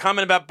since he said the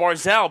comment about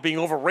Barzal being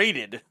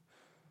overrated.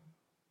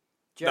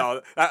 Jeff,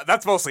 No,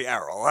 that's mostly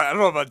Errol. I don't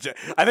know about Jeff.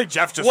 I think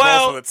Jeff just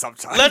rolls with it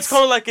sometimes. Let's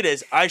call it like it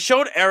is. I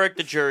showed Eric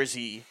the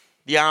jersey,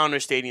 the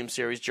Islanders Stadium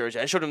Series jersey.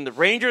 I showed him the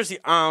Rangers, the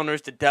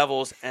Islanders, the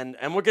Devils, and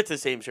we'll get to the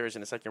same series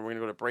in a second. We're going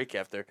to go to break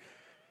after.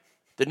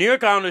 The New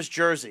York Islanders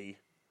jersey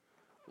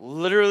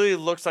literally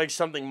looks like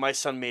something my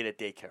son made at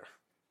daycare.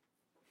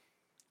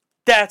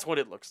 That's what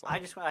it looks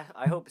like.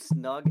 I hope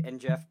Snug and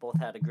Jeff both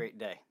had a great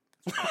day.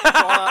 That's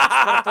all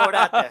I throw it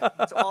out there.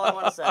 That's all I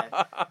want to say.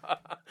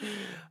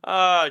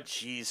 Oh,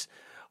 jeez.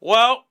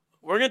 Well,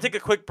 we're going to take a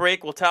quick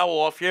break. We'll towel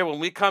off here. When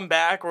we come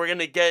back, we're going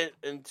to get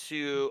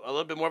into a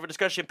little bit more of a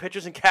discussion.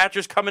 Pitchers and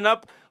catchers coming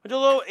up. With a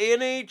little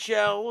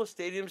NHL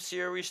Stadium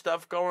Series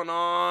stuff going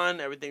on.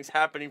 Everything's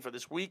happening for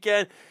this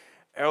weekend.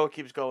 Errol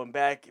keeps going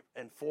back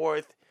and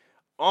forth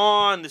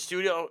on the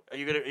studio. Are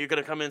you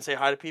gonna come in and say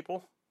hi to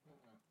people?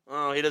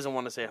 Oh, he doesn't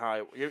want to say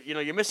hi.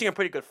 You're missing a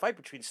pretty good fight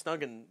between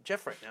Snug and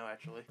Jeff right now,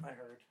 actually. I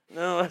heard.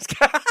 No, that's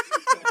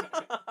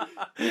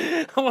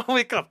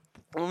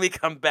when we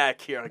come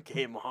back here on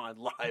Game On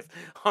live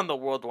on the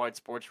Worldwide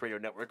Sports Radio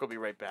Network. We'll be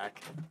right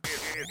back.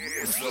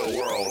 It's the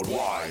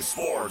Worldwide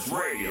Sports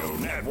Radio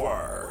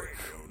Network.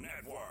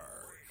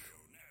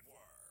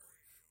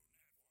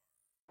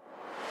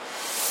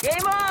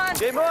 Game on!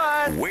 Game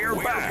on! We're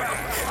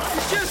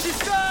back. Juicy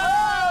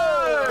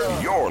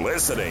stuff! You're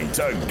listening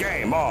to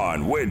Game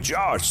On with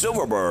Josh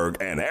Silverberg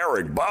and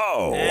Eric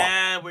Bowe.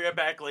 And we are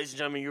back, ladies and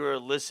gentlemen. You are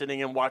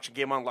listening and watching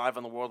Game On live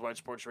on the Worldwide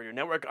Sports Radio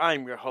Network.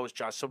 I'm your host,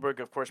 Josh Silverberg.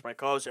 Of course, my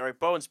co-host, Eric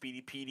Bowe and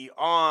Speedy Petey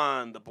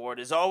on the board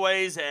as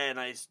always. And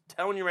I'm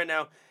telling you right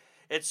now,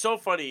 it's so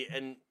funny.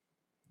 And,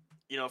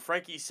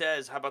 Frankie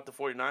says, how about the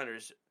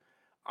 49ers?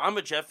 I'm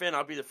a Jeff fan.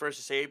 I'll be the first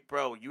to say,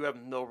 bro, you have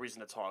no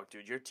reason to talk,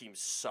 dude. Your team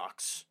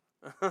sucks.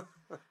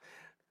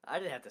 I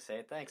didn't have to say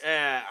it. Thanks.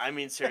 I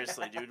mean,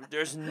 seriously, dude.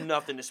 There's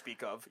nothing to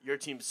speak of. Your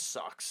team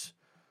sucks.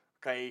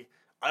 Okay?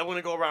 I want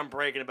to go around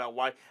bragging about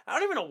why. I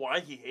don't even know why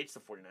he hates the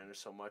 49ers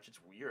so much.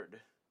 It's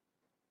weird.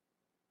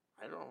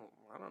 I don't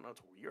know.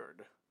 It's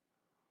weird.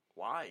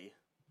 Why?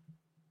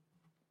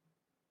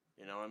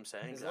 You know what I'm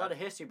saying? There's a lot of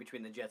history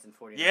between the Jets and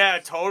 49ers. Yeah,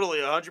 totally.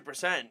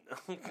 100%.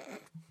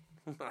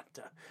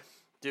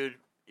 Dude,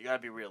 you gotta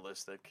be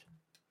realistic.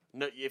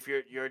 No, if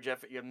you're a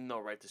Jeff, you have no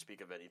right to speak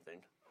of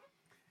anything.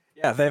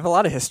 Yeah, they have a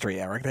lot of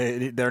history, Eric.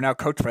 They're now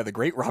coached by the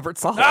great Robert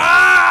Saleh.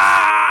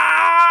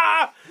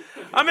 Ah!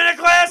 I'm in a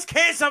glass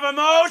case of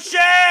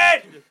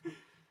emotion.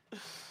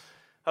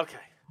 Okay,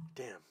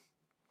 damn.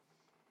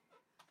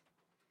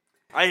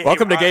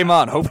 Welcome to Game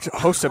On,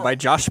 hosted by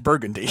Josh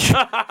Burgundy.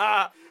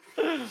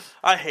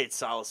 I hate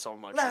Saleh so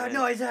much. Loud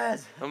man.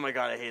 noises. Oh my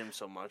God, I hate him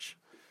so much.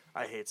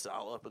 I hate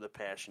Saleh with a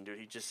passion, dude.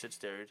 He just sits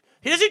there.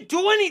 He doesn't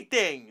do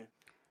anything.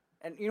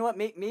 And you know what?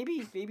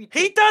 Maybe.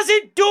 He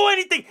doesn't do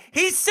anything.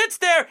 He sits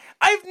there.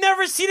 I've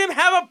never seen him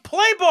have a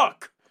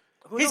playbook.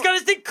 He's got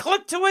his thing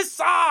clipped to his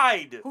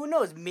side. Who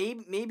knows?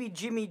 Maybe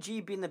Jimmy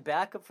G being the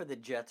backup for the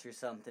Jets or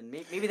something.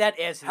 Maybe that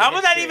adds. How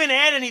would that even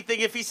add anything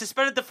if he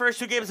suspended the first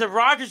 2 games and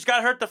Rodgers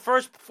got hurt the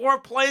first 4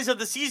 plays of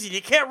the season?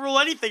 You can't rule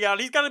anything out.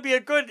 He's got to be a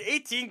good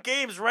 18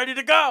 games ready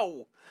to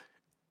go.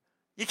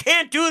 You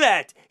can't do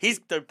that.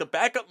 The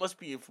backup must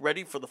be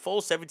ready for the full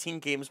 17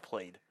 games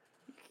played.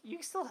 You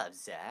can still have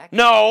Zach.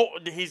 No,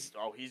 he's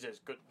as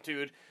good,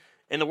 dude.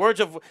 In the words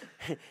of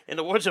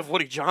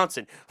Woody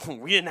Johnson,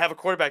 we didn't have a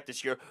quarterback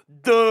this year.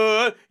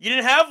 Duh, you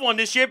didn't have one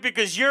this year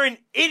because you're an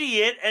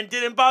idiot and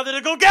didn't bother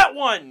to go get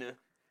one.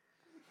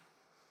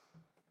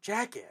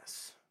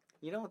 Jackass.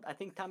 You know, I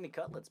think Tommy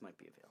Cutlets might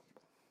be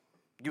available.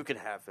 You can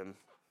have him.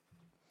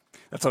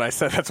 That's what I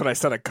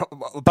said.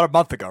 About a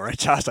month ago, right,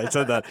 Josh? I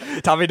said that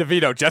Tommy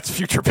DeVito, Jets'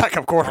 future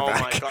backup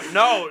quarterback. Oh my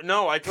God!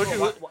 No! I told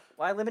you.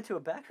 Why limit to a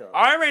backup?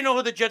 I already know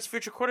who the Jets'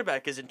 future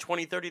quarterback is in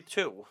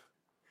 2032.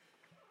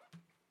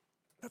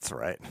 That's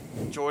right.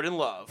 Jordan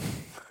Love.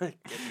 Get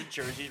the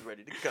jerseys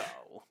ready to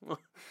go.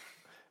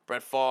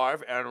 Brett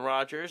Favre, Aaron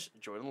Rodgers,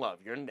 Jordan Love.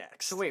 You're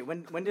next. So wait,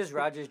 when does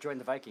Rodgers join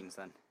the Vikings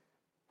then?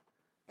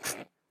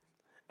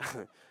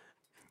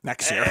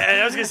 Next year.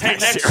 I was going to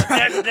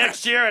say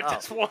next year at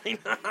this point.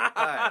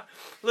 Right.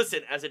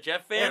 Listen, as a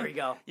Jet fan, there we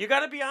go. You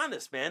got to be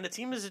honest, man. The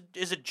team is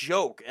a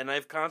joke, and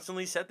I've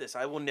constantly said this.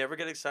 I will never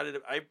get excited.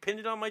 I pinned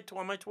it on my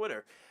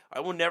Twitter.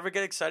 I will never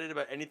get excited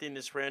about anything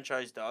this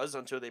franchise does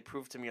until they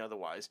prove to me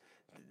otherwise.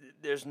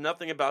 There's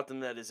nothing about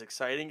them that is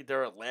exciting.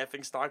 They're a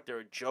laughingstock. They're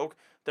a joke.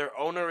 Their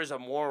owner is a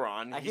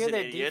moron. I He's hear an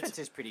their idiot. defense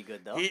is pretty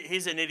good, though.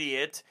 He's an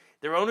idiot.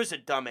 Their owner's a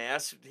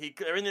dumbass.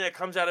 Everything that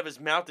comes out of his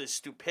mouth is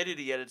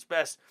stupidity at its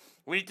best.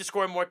 We need to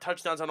score more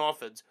touchdowns on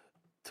offense.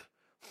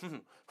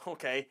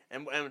 Okay,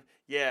 and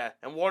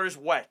water's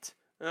wet.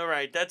 All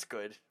right, that's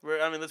good.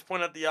 Let's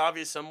point out the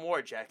obvious some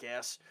more,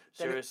 jackass.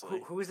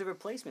 Seriously. Who is the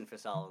replacement for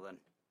Saleh then?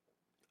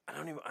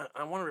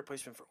 I want a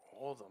replacement for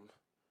all of them.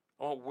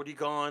 Oh, Woody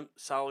gone,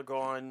 Sala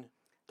gone,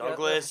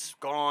 Douglas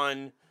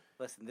gone,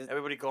 Listen,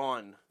 everybody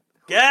gone.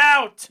 Get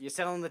out! You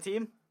selling the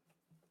team?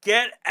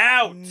 Get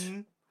out!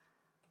 You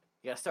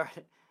gotta start.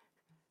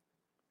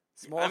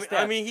 Small I mean-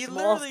 steps. I mean, he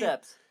small literally-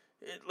 steps.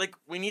 Like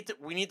we need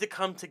to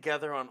come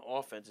together on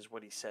offense, is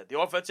what he said. The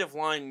offensive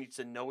line needs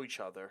to know each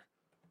other.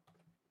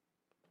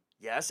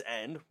 Yes,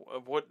 and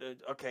what?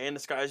 Okay, and the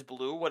sky's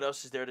blue. What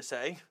else is there to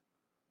say?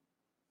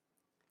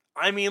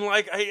 I mean,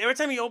 like every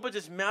time he opens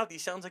his mouth, he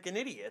sounds like an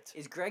idiot.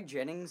 Is Greg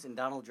Jennings and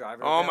Donald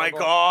Driver? Oh my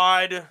available?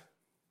 God!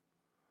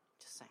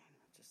 Just saying.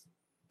 Just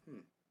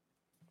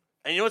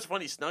And you know what's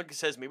funny? Snug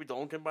says maybe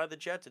Dolan can buy the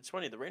Jets. It's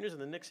funny. The Rangers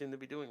and the Knicks seem to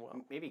be doing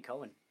well. maybe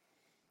Cohen.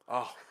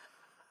 Oh,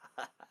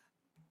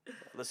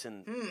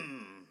 listen.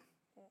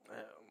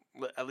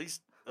 At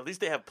least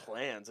they have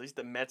plans. At least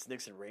the Mets,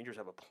 Knicks, and Rangers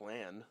have a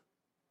plan.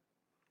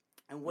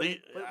 And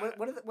The-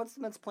 what's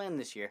the Mets' plan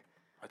this year?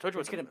 I told you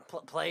It's what's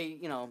gonna play.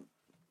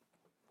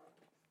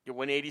 You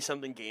win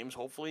 80-something games,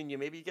 hopefully, and you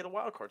maybe get a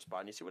wild card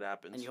spot, and you see what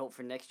happens. And you hope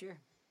for next year.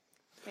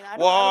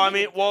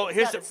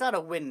 Here's it's not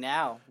a win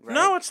now. Right?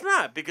 No, it's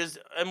not, because,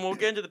 and we'll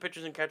get into the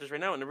pitchers and catchers right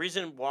now, and the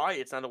reason why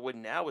it's not a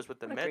win now is what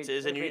the What a Mets great-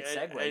 is, what and a you great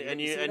segue. and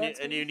You you see and, that,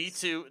 and you need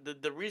to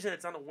the reason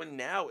it's not a win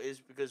now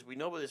is because we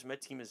know where this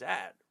Mets team is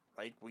at.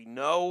 Like we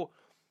know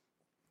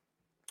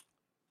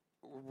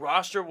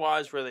roster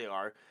wise where they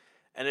are,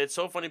 and it's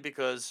so funny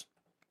because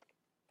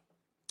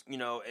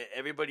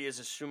everybody is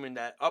assuming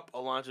that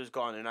Alonso's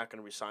gone, they're not going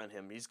to resign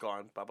him, he's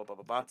gone, blah blah blah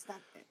blah blah. It's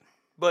not.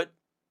 But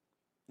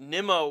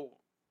Nimmo,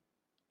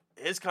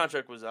 his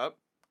contract was up,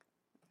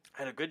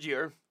 had a good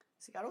year.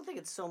 See, I don't think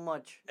it's so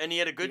much. And he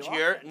had a good the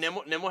year.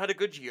 offense. Nimmo had a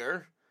good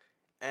year,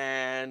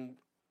 and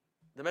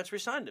the Mets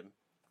re-signed him.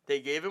 They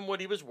gave him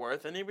what he was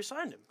worth, and they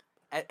re-signed him.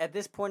 At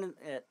this point,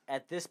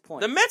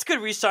 The Mets could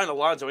re-sign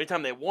Alonso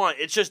anytime they want.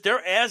 It's just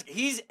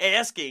he's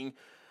asking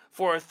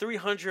for a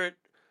 $300+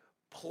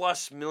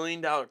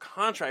 million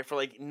contract for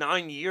like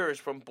 9 years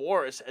from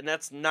Boris, and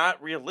that's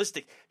not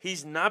realistic.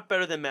 He's not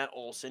better than Matt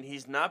Olson.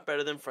 He's not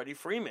better than Freddie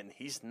Freeman.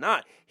 He's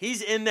not.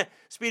 He's in the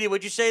Speedy.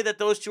 Would you say that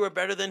those two are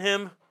better than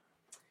him?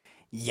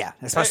 Yeah,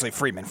 especially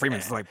Freeman.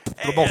 Freeman's like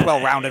the most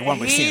well-rounded one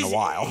we've seen in a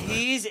while.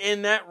 He's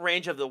in that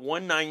range of the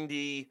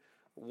 190,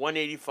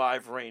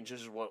 185 range.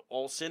 This is what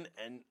Olsen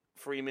and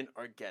Freeman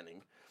are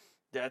getting.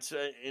 That's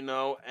and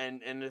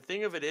the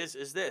thing of it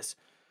is this.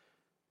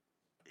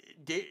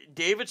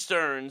 David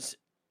Stearns,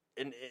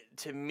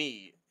 to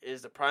me,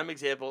 is the prime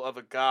example of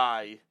a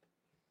guy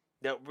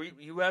that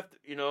you have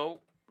to,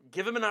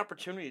 give him an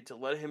opportunity to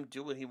let him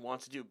do what he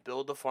wants to do,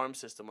 build the farm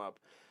system up.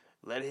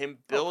 Let him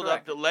build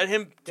up. Let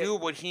him do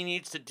what he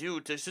needs to do.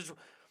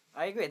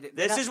 I agree.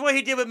 This is what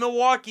he did with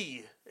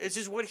Milwaukee. This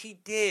is what he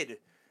did.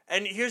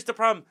 And here's the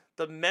problem: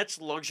 the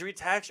Mets' luxury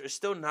tax are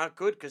still not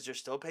good because they're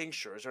still paying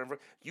Scherzer.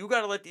 You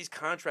got to let these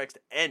contracts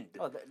end.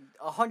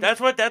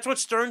 100. That's what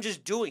Stearns is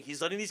doing. He's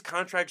letting these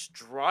contracts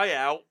dry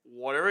out,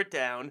 water it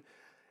down.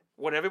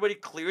 When everybody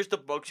clears the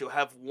books, you'll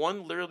have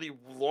one literally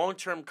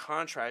long-term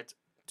contract.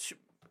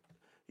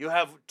 You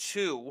have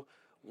two,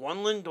 one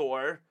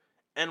Lindor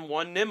and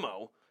one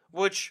Nimmo.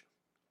 Which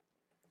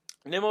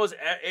Nimmo's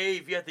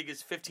AAV, I think,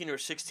 is 15 or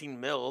 16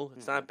 mil.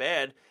 It's not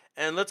bad.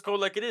 And let's go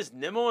like it is.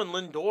 Nimmo and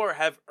Lindor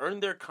have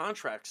earned their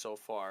contracts so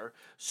far.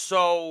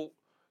 So,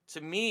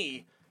 to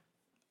me,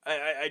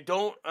 I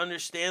don't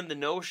understand the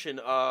notion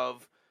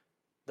of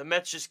the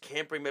Mets just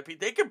can't bring back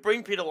Pete. They could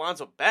bring Pete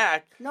Alonso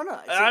back. No.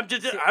 I'm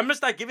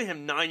just not giving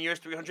him 9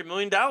 years, $300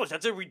 million.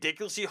 That's a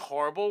ridiculously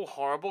horrible,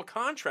 horrible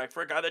contract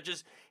for a guy that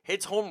just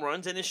hits home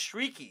runs and is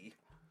streaky.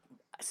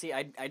 See,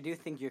 I do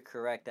think you're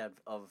correct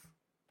of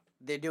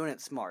they're doing it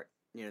smart.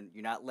 You're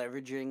not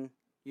leveraging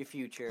your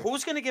future.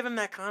 Who's going to give him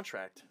that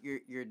contract?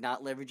 You're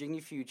not leveraging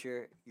your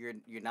future.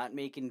 You're not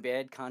making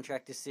bad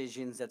contract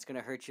decisions that's going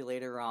to hurt you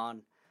later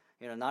on.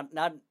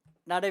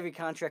 Not every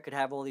contract could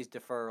have all these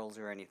deferrals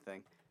or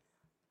anything.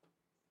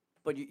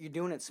 But you're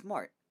doing it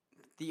smart.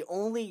 The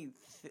only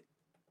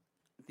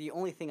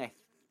thing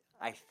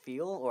I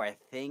feel or I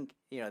think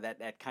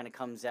that kind of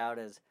comes out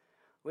as,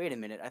 wait a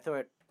minute, I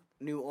thought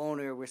new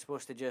owner we're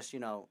supposed to just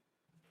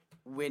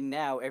win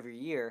now every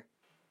year,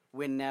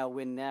 win now,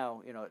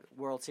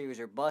 World Series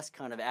or bust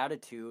kind of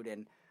attitude,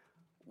 and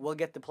we'll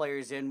get the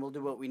players in, we'll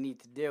do what we need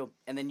to do,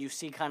 and then you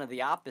see kind of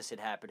the opposite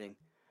happening.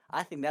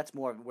 I think that's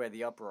more where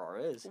the uproar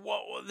is.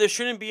 Well, there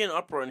shouldn't be an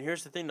uproar, and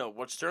here's the thing, though.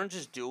 What Stearns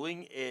is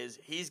doing is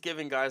he's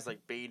giving guys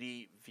like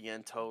Beatty,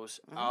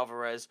 Vientos,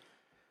 Alvarez.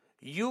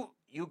 You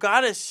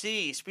got to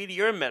see, Speedy,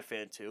 you're a Met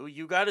fan, too.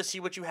 You got to see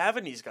what you have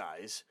in these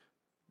guys.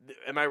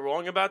 Am I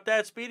wrong about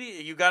that,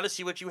 Speedy? You got to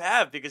see what you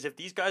have, because if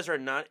these guys are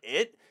not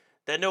it,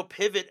 then they'll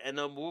pivot and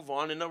they'll move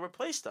on and they'll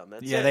replace them.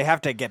 That's it. They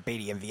have to get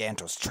Beatty and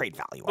Vientos trade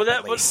value up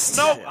at least.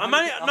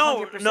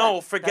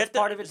 Forget That's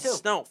part of it too.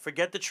 No,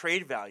 forget the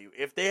trade value.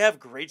 If they have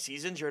great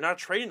seasons, you're not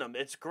trading them.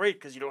 It's great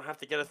because you don't have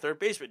to get a third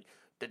baseman.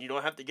 Then you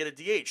don't have to get a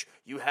DH.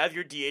 You have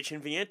your DH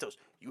in Vientos.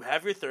 You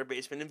have your third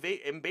baseman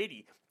in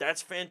Beatty.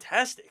 That's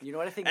fantastic. You know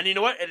what I think? And you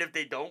know what? And if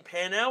they don't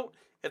pan out,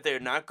 if they're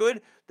not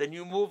good, then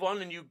you move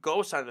on and you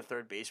go sign a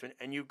third baseman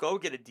and you go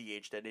get a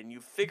DH then and you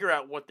figure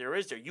out what there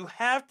is there. You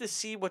have to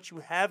see what you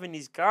have in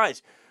these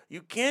guys.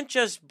 You can't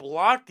just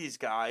block these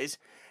guys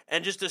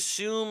and just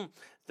assume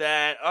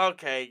that,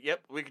 okay,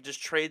 yep, we could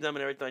just trade them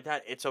and everything like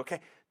that. It's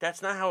okay.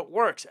 That's not how it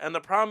works. And the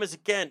problem is,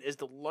 again, is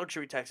the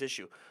luxury tax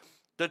issue.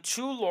 The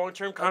two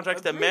long-term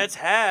contracts the Mets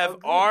have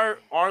are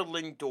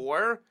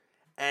Lindor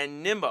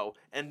and Nimmo,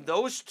 and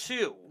those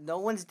two No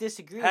one's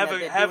disagreeing have that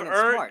they're have doing it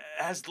earned. smart.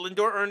 Has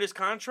Lindor earned his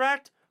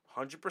contract?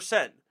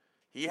 100%.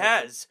 He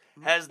has.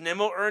 Has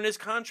Nimmo earned his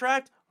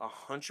contract?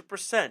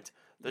 100%.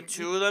 The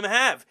two of them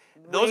have.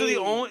 Those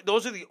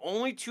are the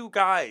only two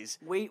guys.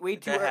 Way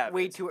have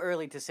too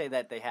early to say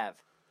that they have.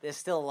 There's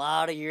still a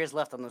lot of years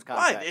left on those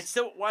contracts. Why? It's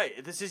still why?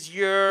 This is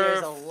year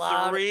There's a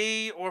lot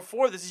 3 or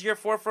 4. This is year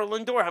 4 for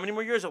Lindor. How many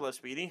more years are left,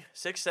 Speedy?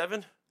 6,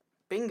 7?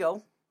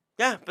 Bingo.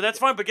 Yeah, but that's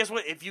fine. But guess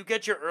what? If you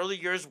get your early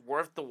years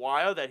worth the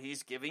while that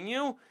he's giving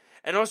you,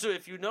 and also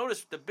if you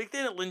notice, the big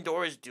thing that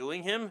Lindor is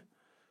doing him,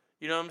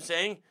 you know what I'm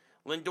saying?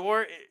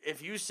 Lindor,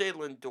 if you say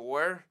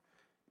Lindor,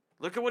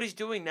 look at what he's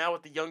doing now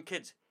with the young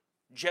kids.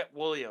 Jet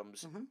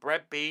Williams,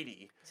 Brett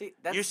Beatty. See,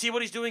 You see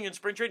what he's doing in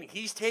spring training.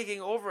 He's taking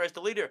over as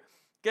the leader.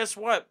 Guess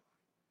what?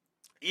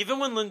 Even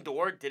when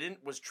Lindor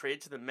was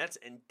traded to the Mets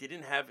and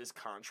didn't have his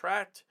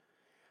contract,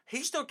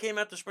 he still came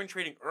out to spring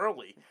training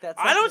early.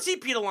 I don't see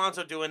Pete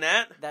Alonso doing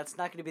that. That's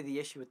not going to be the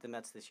issue with the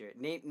Mets this year.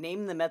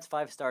 Name the Mets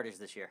 5 starters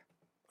this year.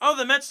 Oh,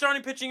 the Mets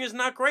starting pitching is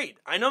not great.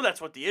 I know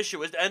that's what the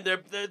issue is, and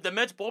the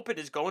Mets bullpen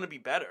is going to be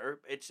better.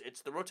 It's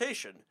the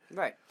rotation,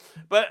 Right.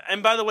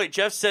 and by the way,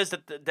 Jeff says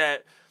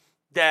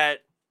that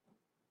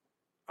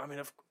I mean,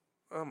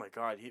 oh my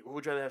God, who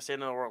would you rather have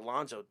Santana or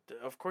Alonso?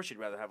 Of course, you'd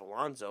rather have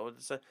Alonso.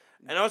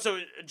 And also,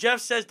 Jeff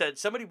says that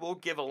somebody will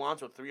give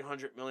Alonso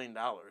 $300 million.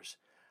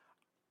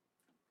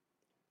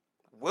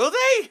 Will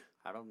they?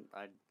 I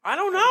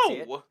don't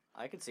know.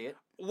 I can see it.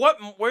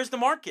 Where's the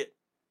market?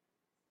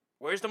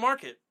 Where's the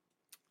market?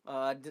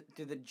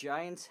 Do the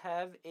Giants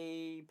have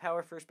a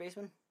power first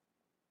baseman?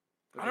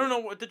 I don't know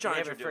what the Do they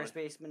Giants have are a doing. first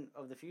baseman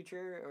of the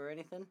future or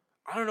anything?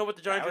 I don't know what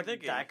the Giants are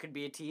thinking. That could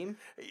be a team.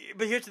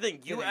 But here's the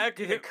thing. Do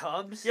the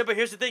Cubs? Yeah, but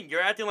here's the thing.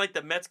 You're acting like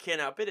the Mets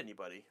can't outbid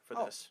anybody for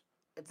this.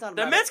 It's not.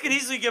 The Mets can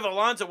easily give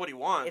Alonso what he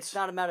wants. It's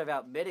not a matter of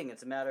outbidding.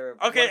 It's a matter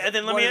of okay. And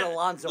then let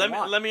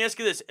me ask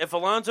you this: if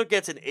Alonso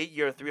gets an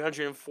 8-year,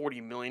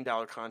 $340 million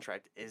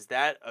contract, is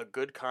that a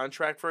good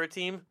contract for a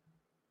team?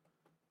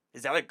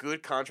 Is that a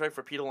good contract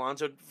for Pete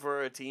Alonso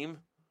for a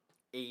team?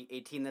 A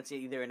team that's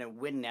either in a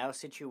win now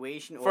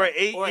situation or for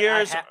 8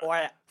 years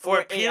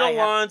for Pete Alonso.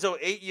 Alonso,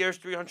 8 years,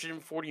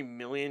 $340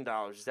 million.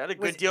 Is that a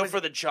good deal for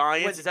the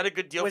Giants? Is that a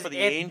good deal for the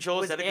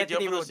Angels? Is that a good deal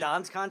for Was Anthony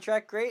Rodon's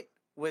contract great?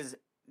 Was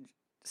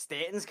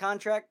Stanton's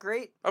contract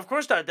great? Of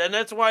course not. Then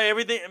that's why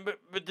everything.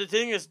 But the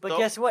thing is,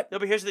 guess what? No,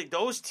 but here's the thing.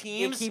 Those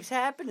teams. It keeps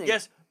happening.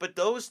 Yes, but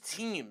those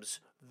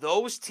teams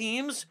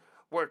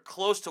were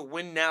close to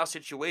win now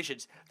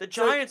situations. The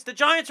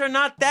Giants are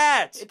not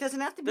that. It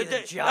doesn't have to be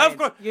the Giants. Of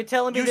course. You're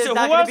telling me You there's said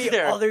not who going else to is be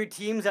there? other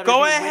teams that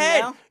Go are going to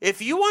ahead. win now?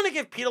 If you want to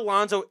give Pete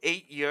Alonso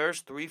 8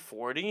 years,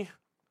 $340,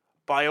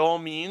 by all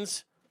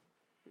means,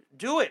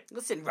 do it.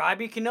 Listen,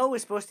 Robbie Cano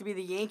was supposed to be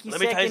the Yankees' Let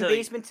me tell you second something.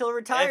 baseman till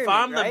retirement. If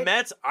I'm right? the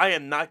Mets, I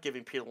am not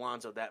giving Pete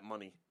Alonso that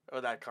money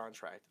or that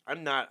contract.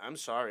 I'm not. I'm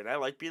sorry. And I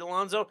like Pete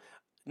Alonso.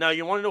 Now,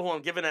 you want to know who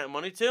I'm giving that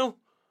money to?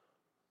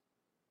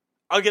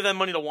 I'll give that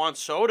money to Juan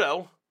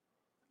Soto.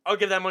 I'll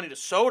give that money to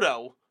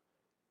Soto.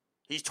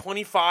 He's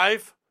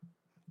 25,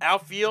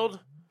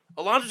 outfield.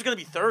 Alonso's going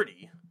to be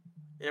 30.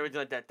 Everything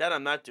like that. That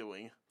I'm not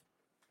doing.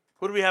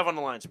 Who do we have on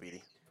the line,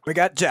 Speedy? We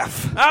got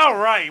Jeff. All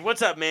right.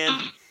 What's up, man?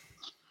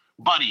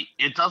 Buddy,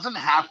 it doesn't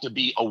have to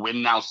be a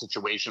win-now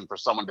situation for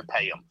someone to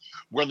pay him.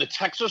 Were the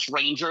Texas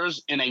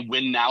Rangers in a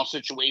win-now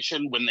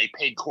situation when they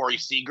paid Corey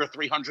Seager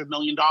 $300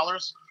 million?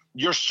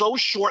 You're so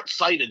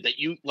short-sighted that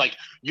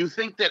you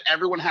think that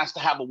everyone has to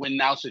have a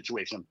win-now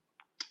situation.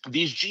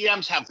 These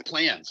GMs have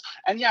plans.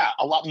 And yeah,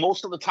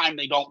 most of the time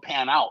they don't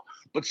pan out.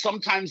 But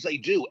sometimes they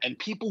do, and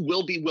people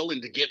will be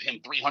willing to give him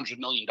 $300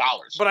 million.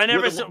 But I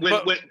never said.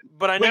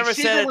 But I never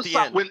said at the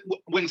end.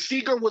 When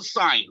Seager was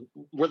signed,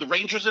 were the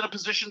Rangers in a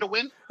position to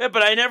win? Yeah,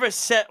 but I never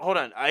said. Hold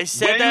on, I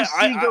said when that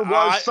Seager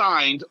was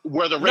signed,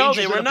 were the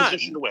Rangers in a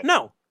position to win?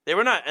 No, they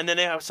were not. And then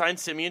they have signed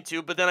Simeon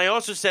too. But then I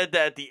also said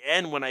that at the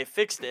end when I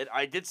fixed it,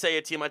 I did say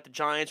a team like the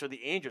Giants or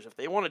the Angels, if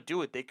they want to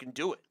do it, they can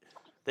do it.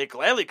 They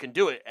gladly can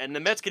do it, and the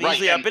Mets can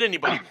easily outbid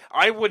anybody.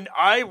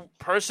 I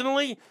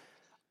personally.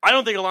 I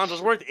don't think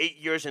Alonso's worth 8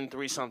 years and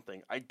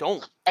 3-something. I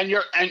don't. And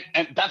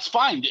that's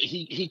fine.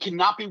 He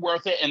cannot be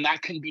worth it, and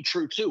that can be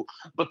true too.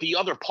 But the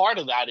other part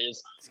of that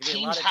is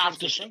teams have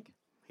to.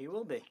 He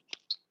will be.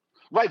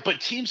 Right,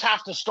 but teams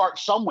have to start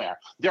somewhere.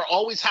 There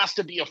always has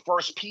to be a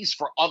first piece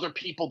for other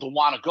people to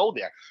want to go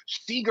there.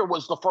 Seager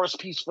was the first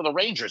piece for the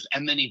Rangers,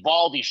 and then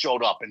Eovaldi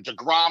showed up, and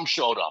DeGrom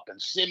showed up,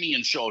 and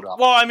Simeon showed up.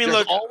 Well, I mean,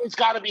 There's look, always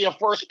got to be a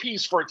first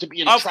piece for it to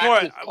be an of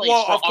course, attractive place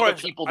for other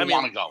people to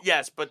want to go.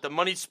 Yes, but the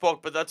money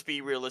spoke. But let's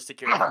be realistic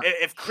here.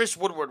 If Chris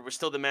Woodward was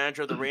still the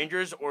manager of the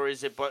Rangers, or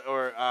is it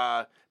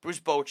Bruce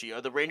Bochy,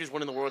 are the Rangers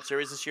winning the World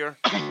Series this year?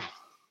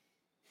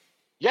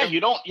 Yeah,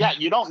 you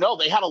don't know.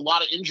 They had a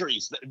lot of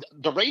injuries.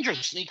 The Rangers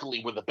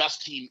sneakily were the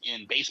best team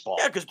in baseball.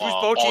 Yeah, because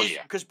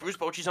Bruce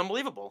Bochy's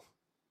unbelievable.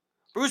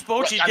 Bruce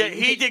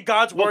Bochy did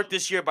God's work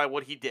this year by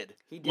what he did.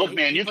 He did. Look,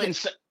 man, he you played can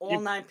say all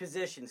 9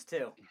 positions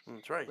too.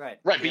 That's right. Right.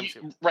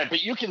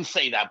 But you can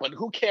say that. But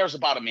who cares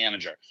about a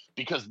manager?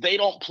 Because they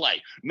don't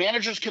play.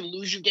 Managers can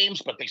lose you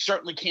games, but they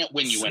certainly can't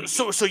win you any.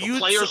 So you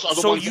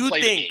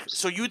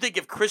think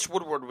if Chris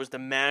Woodward was the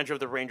manager of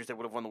the Rangers, they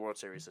would have won the World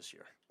Series this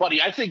year?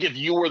 Buddy, I think if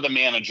you were the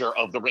manager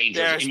of the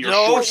Rangers, There's and you're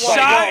no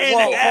shot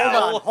in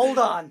hell. Hold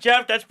on,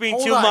 Jeff. That's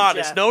being too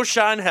modest. Jeff. No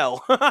shot in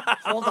hell.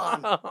 Hold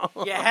on.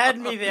 You had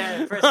me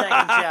there for a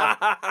second, Jeff.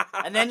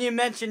 And then you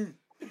mentioned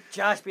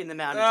Josh being the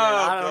manager.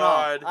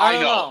 I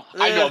don't know.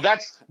 I know.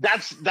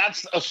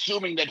 That's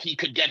assuming that he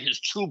could get his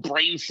 2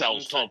 brain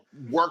cells to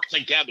work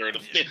together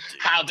to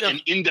have an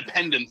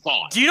independent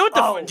thought. Do you know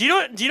what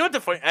the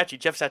funny? Actually,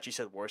 Jeff's actually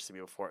said worse to me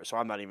before, so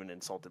I'm not even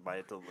insulted by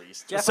it the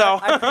least. Jeff, so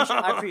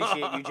I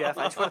appreciate you, Jeff.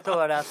 I just want to throw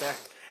that out there.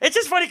 It's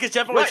just funny because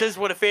Jeff always says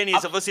what a fan he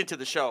is of listening to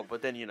the show,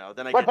 but then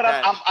I get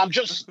that. I'm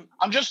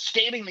just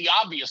stating the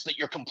obvious that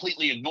you're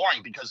completely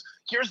ignoring, because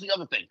here's the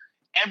other thing.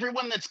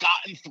 Everyone that's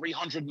gotten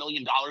 $300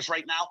 million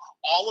right now,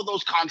 all of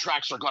those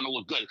contracts are going to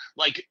look good.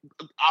 Like,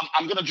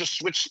 I'm going to just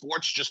switch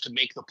sports just to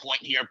make the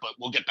point here, but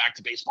we'll get back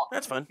to baseball.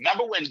 That's fun.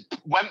 Remember when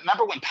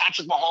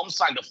Patrick Mahomes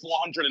signed a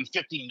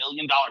 $450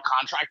 million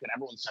contract and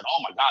everyone said,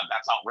 "Oh my God,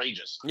 that's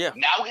outrageous." Yeah.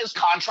 Now his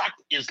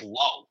contract is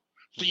low.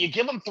 So you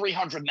give him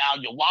 $300 now,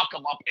 you lock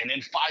him up, and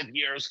in 5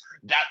 years,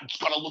 that's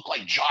going to look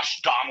like Josh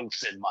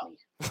Donaldson money.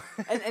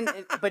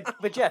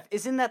 But Jeff,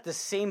 isn't that the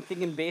same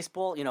thing in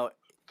baseball? You know,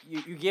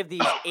 you give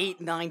these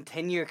 8, 9,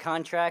 10-year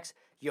contracts.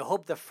 You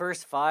hope the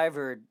first 5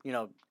 are,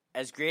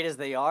 as great as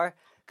they are,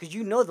 because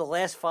the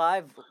last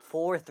 5,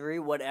 4, 3,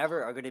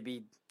 whatever, are going to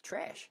be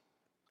trash.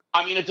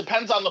 I mean, it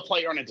depends on the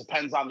player and it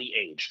depends on the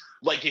age.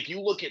 Like, if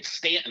you look at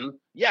Stanton,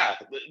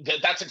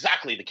 that's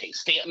exactly the case.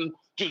 Stanton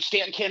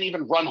can't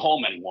even run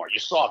home anymore. You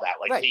saw that.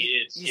 Like, right.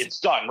 It's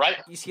done, right?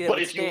 You see that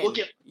with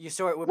Stanton. You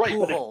saw it with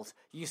Pujols.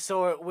 You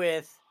saw it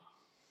with...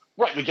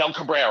 Right, Miguel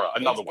Cabrera,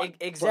 another one.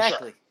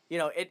 Exactly.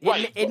 Sure.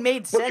 It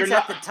made sense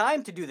at the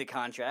time to do the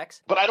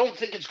contracts. But I don't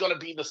think it's going to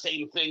be the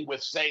same thing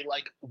with, say,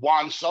 like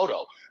Juan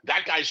Soto.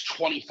 That guy's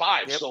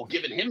 25, so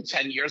giving him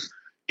 10 years,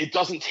 it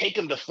doesn't take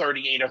him to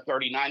 38 or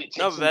 39. It takes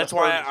him that's to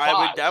why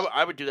 35.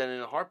 I would do that in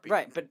a heartbeat.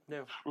 Right,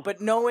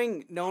 but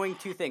knowing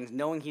 2 things,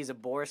 knowing he's a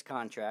Boris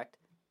contract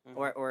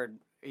or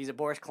he's a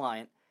Boris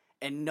client,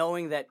 and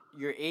knowing that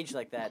your age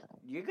like that,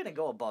 you're going to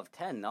go above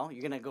 10, no?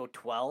 You're going to go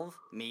 12,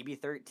 maybe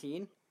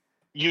 13.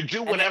 You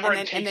do whatever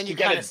it takes to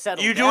get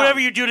it. You do whatever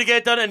you do to get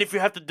it done, and if you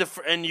have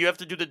to you have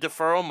to do the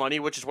deferral money,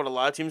 which is what a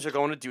lot of teams are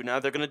going to do now.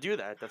 They're going to do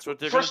that. That's what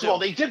they're going to do. First of all,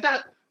 they did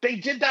that. They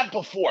did that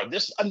before.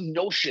 This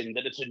notion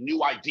that it's a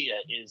new idea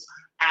is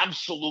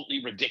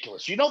absolutely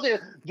ridiculous.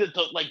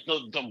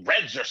 The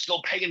Reds are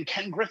still paying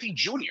Ken Griffey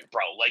Jr.,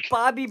 bro. Like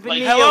Bobby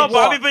Bonilla.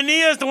 Bobby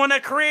Bonilla is the one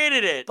that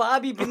created it.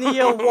 Bobby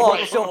Bonilla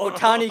walked so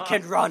Ohtani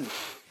can run.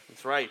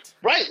 That's right.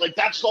 Right, like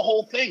that's the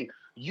whole thing.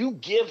 You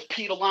give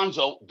Pete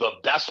Alonso, the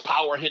best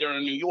power hitter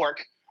in New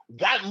York,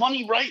 that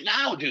money right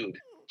now, dude.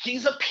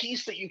 He's a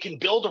piece that you can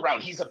build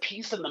around. He's a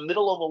piece in the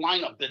middle of the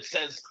lineup that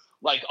says,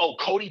 like, oh,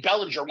 Cody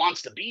Bellinger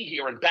wants to be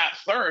here and bat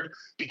third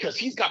because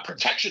he's got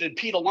protection in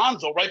Pete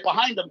Alonso right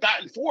behind him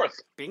batting fourth.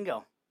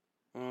 Bingo.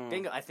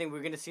 Bingo. I think we're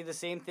going to see the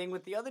same thing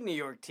with the other New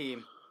York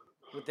team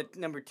with the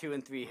number 2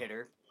 and 3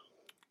 hitter.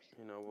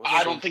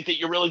 I don't think that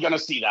you're really going to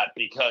see that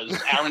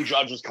because Aaron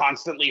Judge was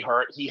constantly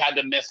hurt. He had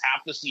to miss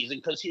half the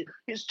season because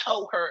his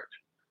toe hurt.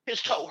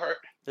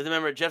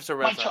 Remember, Jeff's a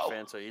Red Sox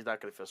fan, so he's not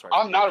going to feel sorry.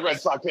 I'm not a Red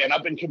Sox fan.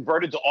 I've been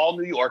converted to all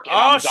New York.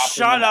 And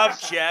shut up,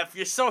 Jeff.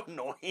 You're so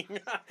annoying.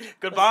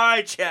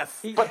 Goodbye,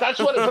 Jeff. But that's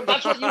what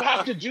you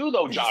have to do,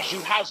 though, Josh.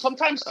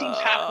 Sometimes teams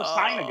have to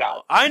sign a guy.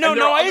 I know.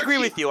 No, I agree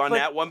with you on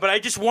that one. But I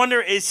just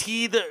wonder, is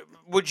he the?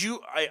 Would you?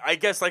 I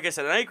guess, like I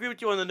said, and I agree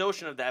with you on the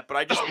notion of that. But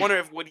I just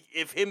wonder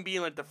if him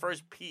being like the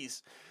first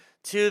piece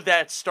to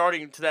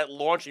that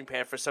launching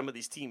pad for some of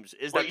these teams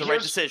is that the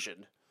right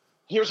decision?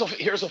 Here's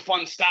a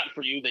fun stat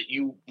for you that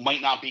you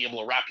might not be able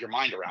to wrap your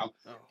mind around.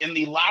 Oh. In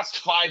the last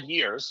 5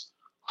 years,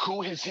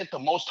 who has hit the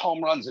most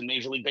home runs in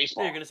Major League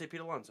Baseball? You're going to say Pete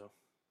Alonso.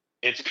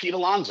 It's Pete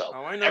Alonso.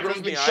 Oh, I know.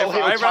 Everyone Me. can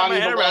Shohei I wrap my Ohtani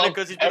head around it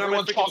because he's been Everyone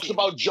on my talks team.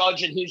 about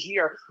Judge in his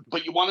year,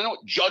 but you want to know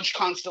what? Judge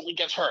constantly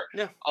gets hurt.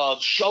 Yeah.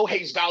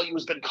 Shohei's value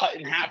has been cut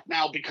in half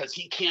now because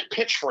he can't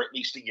pitch for at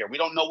least a year. We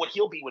don't know what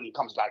he'll be when he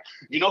comes back.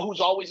 You know who's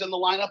always in the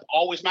lineup,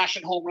 always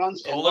mashing home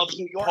runs and loves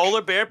New York?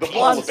 Polar Bear Pete.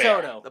 Polar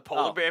Bear. Soto. The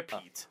Polar Bear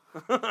Pete.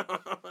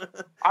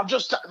 I'm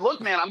just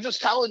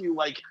telling you,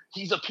 like,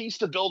 he's a piece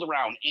to build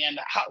around. And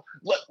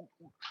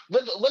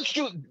let's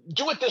do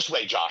it this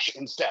way, Josh.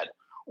 Instead,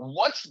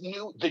 what's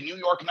the New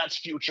York Mets'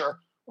 future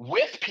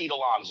with Pete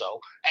Alonso,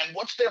 and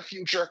what's their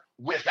future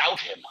without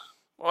him?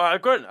 Well,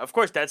 good. Of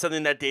course, that's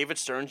something that David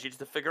Stearns needs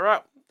to figure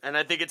out. And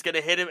I think it's going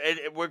to hit him.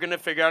 We're going to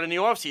figure out in the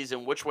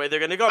offseason which way they're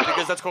going to go,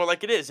 because let's call it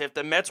like it is. If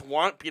the Mets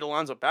want Pete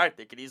Alonso back,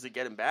 they could easily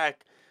get him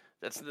back.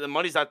 The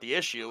money's not the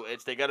issue.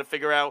 It's they got to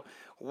figure out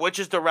which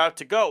is the route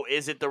to go.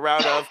 Is it the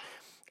route of,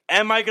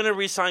 am I going to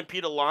re-sign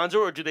Pete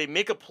Alonso, or do they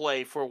make a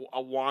play for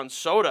a Juan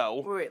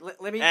Soto? Wait,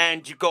 let me.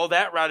 And you go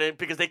that route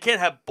because they can't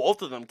have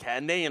both of them,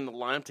 can they? In the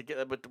line to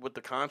get with the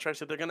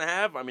contracts that they're going to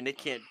have. I mean, they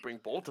can't bring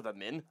both of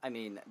them in. I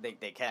mean, they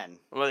can.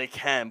 Well, they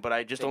can, but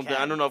I just don't. Can.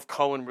 I don't know if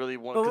Cohen really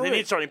wants. Because they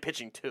need starting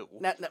pitching too.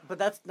 But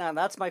that's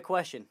my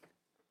question.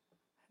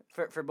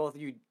 For both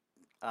you,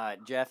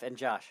 Jeff and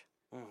Josh.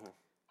 Mm-hmm.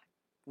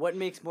 What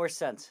makes more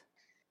sense?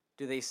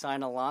 Do they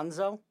sign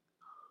Alonso?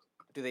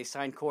 Do they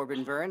sign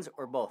Corbin Burns,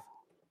 or both?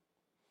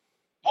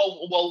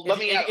 Well, let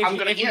me. I'm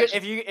going to answer.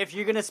 If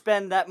you're going to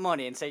spend that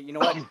money and say, you know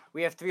what,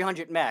 we have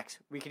 300 max,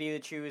 we could either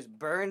choose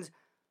Burns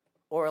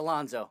or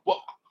Alonso.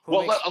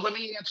 Let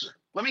me answer.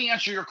 Let me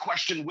answer your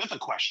question with a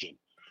question.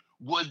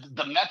 Would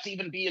the Mets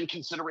even be in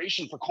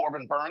consideration for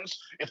Corbin Burns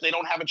if they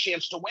don't have a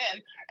chance to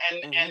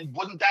win? And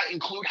wouldn't that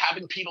include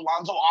having Pete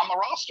Alonso on the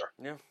roster?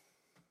 Yeah.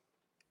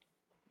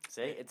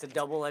 See, it's a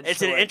double-edged It's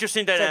sword. an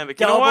interesting It's a dynamic.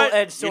 You know what?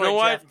 double-edged sword, You know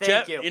what?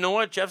 Jeff? Thank you. You know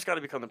what? Jeff's got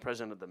to become the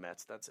president of the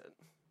Mets. That's it.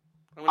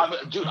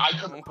 Dude, I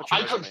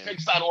could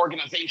fix that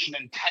organization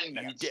in 10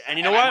 minutes. And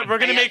you know what? We're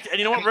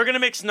gonna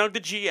make Snug the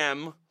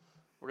GM.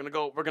 We're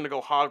gonna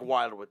go hog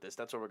wild with this.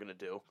 That's what we're gonna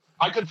do.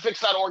 I could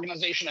fix that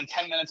organization in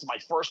 10 minutes. My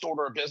first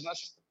order of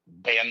business: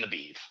 ban the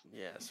beef.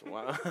 Yes.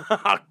 Well,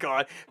 oh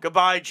God.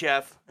 Goodbye,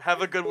 Jeff.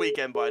 Have a good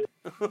weekend, bud.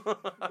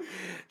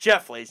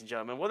 Jeff, ladies and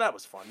gentlemen. Well, that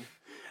was fun.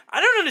 I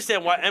don't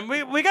understand why, and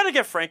we got to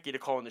get Frankie to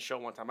call in the show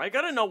one time. I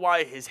got to know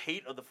why his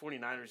hate of the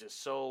 49ers is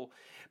so...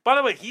 By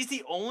the way, he's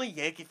the only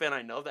Yankee fan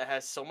I know that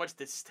has so much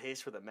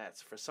distaste for the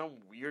Mets for some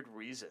weird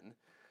reason.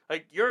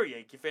 Like, you're a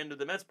Yankee fan. Do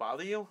the Mets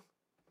bother you?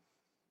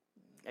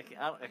 I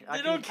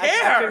don't I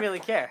care. don't really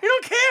care. He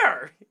don't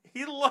care.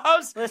 He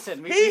loves...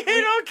 Listen, he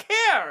don't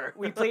care.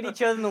 We played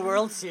each other in the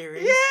World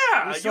Series.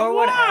 Yeah, we saw you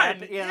what won.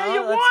 happened. You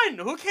won.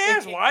 Who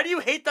cares? Why do you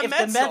hate the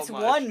Mets If the Mets so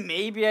much? won,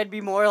 maybe I'd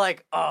be more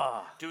like,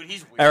 oh. Dude,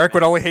 he's weird. Eric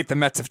would only hate the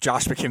Mets if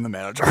Josh became the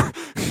manager.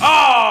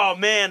 Oh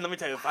man, let me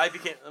tell you. I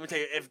tell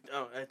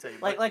you.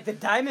 Like the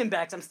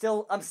Diamondbacks,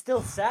 I'm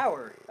still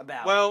sour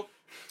about. Well,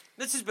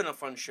 this has been a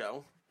fun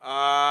show.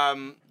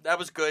 That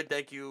was good.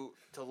 Thank you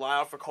to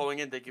Lyle for calling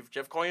in. Thank you for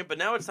Jeff calling in. But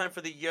now it's time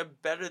for the You're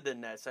Better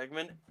Than That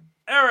segment.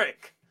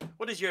 Eric,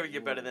 what is your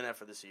You're Better Than That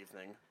for this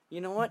evening? You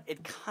know what?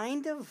 It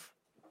kind of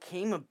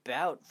came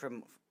about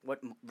from what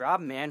Rob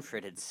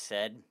Manfred had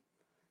said,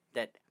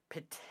 that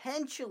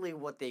potentially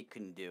what they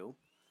can do.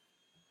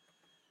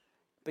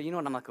 But you know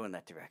what? I'm not going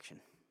that direction.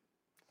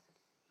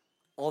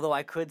 Although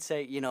I could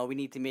say, we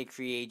need to make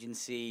free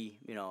agency,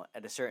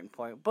 at a certain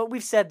point. But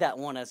we've said that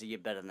one as a You're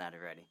Better Than That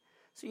already.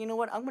 So you know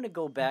what? I'm going to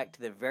go back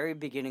to the very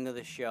beginning of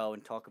the show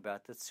and talk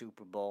about the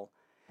Super Bowl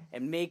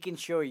and making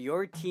sure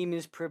your team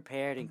is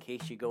prepared in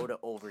case you go to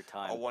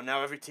overtime. Oh, well,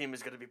 now every team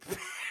is going to be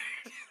prepared.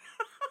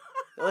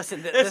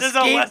 Listen, this is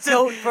a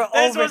lesson.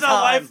 This was a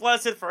life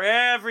lesson for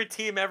every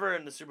team ever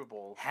in the Super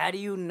Bowl. How do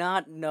you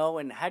not know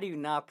and how do you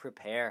not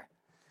prepare?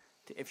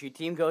 If your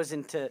team goes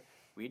into,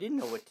 we didn't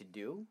know what to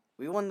do.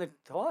 We won the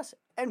toss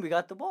and we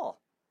got the ball.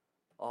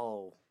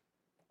 Oh,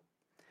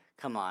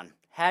 come on.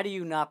 How do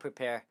you not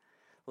prepare?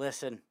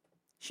 Listen,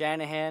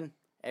 Shanahan,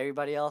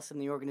 everybody else in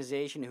the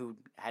organization who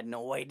had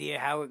no idea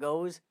how it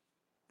goes,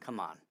 come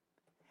on.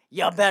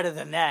 You're better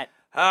than that.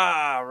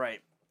 All right.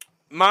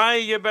 My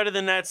You're Better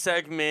Than That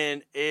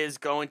segment is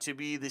going to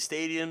be the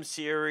Stadium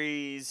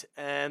Series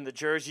and the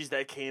jerseys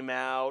that came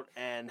out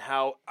and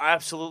how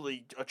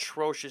absolutely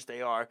atrocious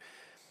they are.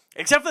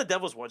 Except for the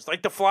Devils ones.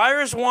 Like the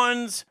Flyers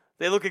ones,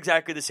 they look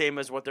exactly the same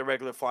as what their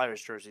regular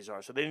Flyers jerseys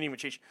are. So they didn't even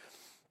change.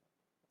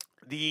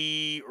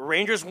 The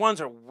Rangers ones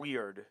are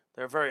weird.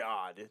 They're very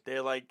odd.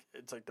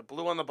 It's like the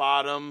blue on the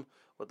bottom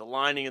with the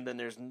lining, and then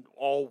there's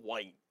all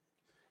white.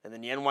 And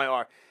then the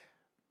NYR.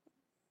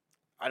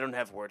 I don't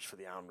have words for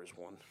the Islanders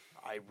one.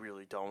 I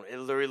really don't. It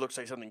literally looks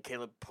like something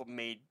Caleb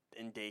made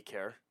in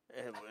daycare.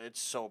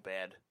 It's so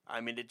bad.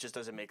 I mean, it just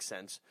doesn't make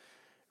sense.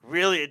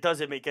 Really, it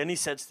doesn't make any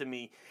sense to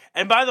me.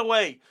 And by the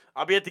way,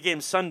 I'll be at the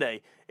game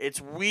Sunday.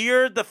 It's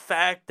weird the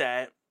fact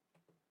that,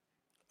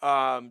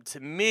 to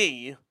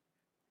me,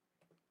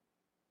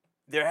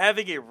 they're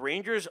having a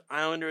Rangers,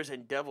 Islanders,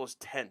 and Devils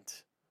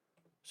tent.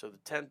 So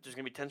there's going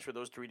to be tents for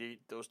those three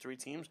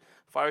teams.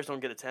 Flyers don't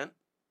get a tent.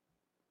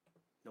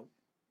 Nope.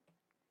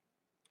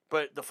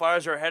 But the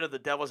Flyers are ahead of the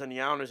Devils and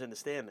the Islanders in the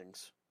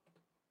standings.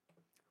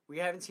 We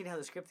haven't seen how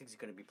the scripting is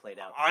going to be played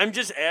out. I'm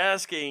just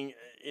asking,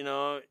 you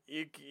know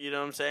what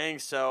I'm saying?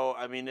 So,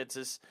 I mean, it's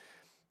just,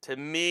 to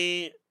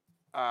me,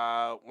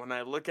 when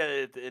I look at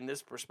it in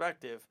this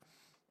perspective,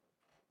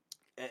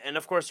 and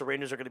of course the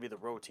Rangers are going to be the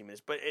road team,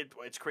 but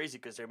it's crazy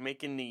because they're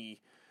making the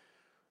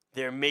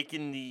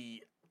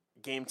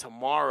game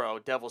tomorrow,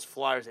 Devils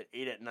Flyers at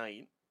 8 at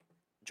night.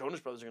 Jonas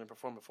Brothers are going to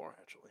perform before,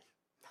 actually.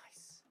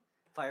 Nice.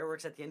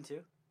 Fireworks at the end,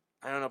 too?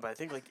 I don't know, but I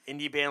think like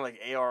indie band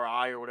like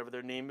ARI or whatever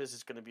their name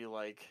is going to be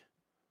like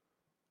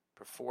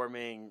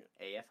performing.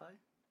 AFI?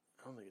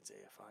 I don't think it's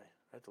AFI.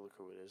 I have to look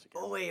who it is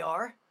again.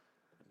 OAR?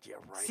 Yeah,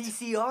 right.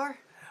 CCR?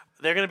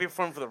 They're going to be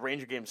performing for the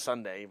Ranger game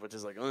Sunday, which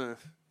is like,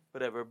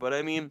 whatever. But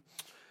I mean,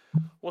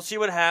 we'll see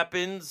what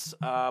happens.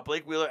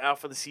 Blake Wheeler out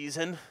for the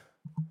season.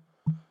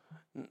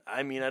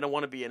 I mean, I don't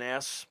want to be an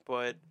ass,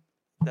 but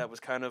that was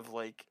kind of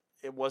like,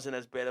 it wasn't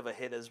as bad of a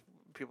hit as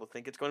people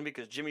think it's going to be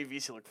because Jimmy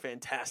Vesey looked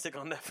fantastic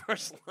on that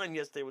first line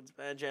yesterday with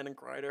Jan and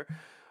Kreider.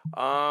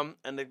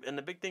 And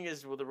the big thing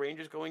is, will the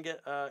Rangers go and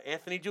get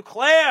Anthony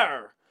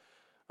Duclair,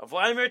 a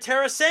Vladimir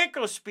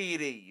Tarasenko,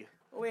 Speedy,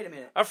 Oh, wait a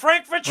minute. a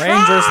Frank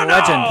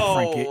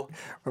Vetrano.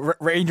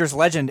 Rangers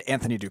legend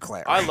Anthony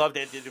Duclair. I loved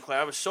Anthony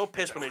Duclair. I was so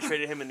pissed when they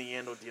traded him in the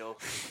Yandel deal.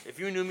 If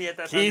you knew me at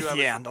that time, Keith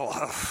you Yandel.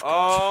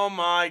 Oh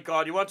my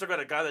God! You want to talk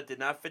about a guy that did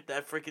not fit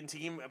that freaking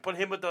team? Put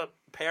him with the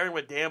pairing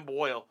with Dan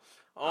Boyle.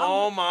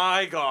 Oh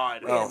my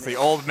God! Oh, the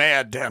old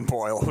man Dan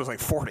Boyle, who was like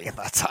 40 at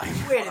that time.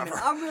 Wait a minute.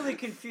 I'm really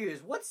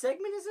confused. What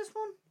segment is this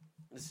one?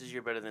 This is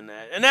You're Better Than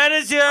That, and that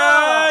is You're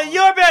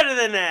Better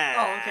Than That.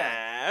 Oh, okay.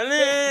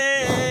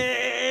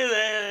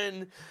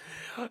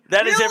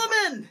 That is Reel it. 'em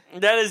in.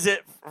 That is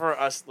it for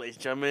us, ladies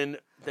and gentlemen.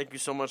 Thank you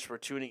so much for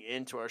tuning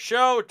in to our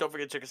show. Don't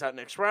forget to check us out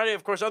next Friday.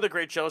 Of course, other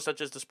great shows such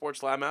as the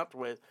Sports Slam Out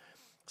with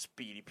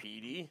Speedy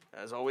Petey.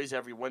 As always,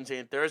 every Wednesday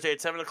and Thursday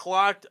at 7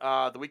 o'clock.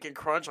 The Weekend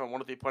Crunch on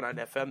 103.9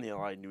 FM, the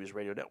LI News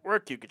Radio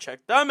Network. You can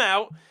check them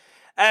out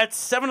at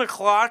 7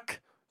 o'clock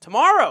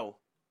tomorrow.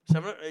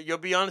 You'll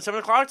be on at 7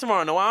 o'clock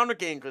tomorrow. No Islander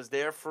game because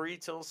they're free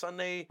till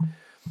Sunday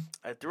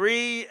at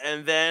 3.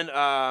 And then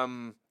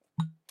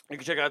you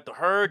can check out The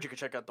Herd. You can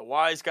check out The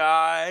Wise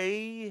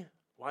Guy.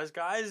 Wise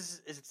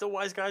Guys? Is it still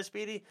Wise Guys,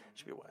 Speedy? It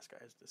should be Wise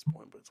Guys at this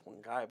point, but it's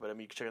one guy. But I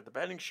mean, you can check out The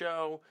Betting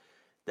Show.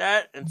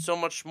 That and so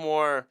much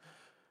more.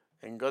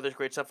 And go, there's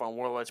great stuff on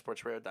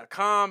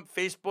worldwidesportsradio.com,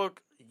 Facebook,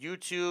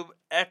 YouTube,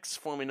 X,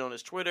 formerly known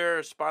as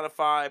Twitter,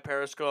 Spotify,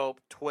 Periscope,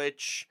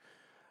 Twitch,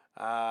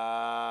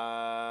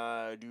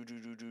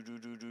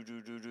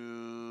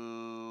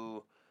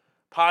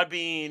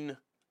 Podbean,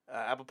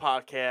 Apple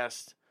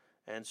Podcast,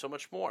 and so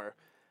much more.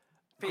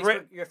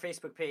 Your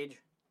Facebook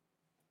page.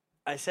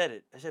 I said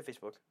it. I said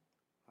Facebook.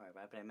 All right,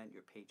 but I meant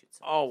your page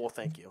itself. Oh, well,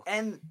 thank you.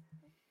 And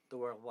the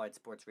Worldwide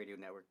Sports Radio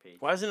Network page.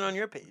 Why isn't it on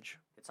your page?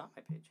 It's on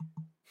my page.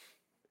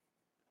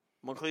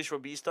 Monclis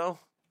Robisto?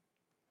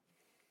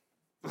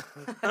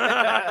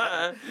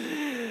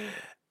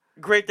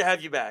 Great to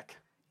have you back.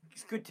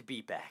 It's good to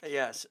be back.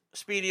 Yes.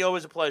 Speedy,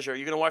 always a pleasure.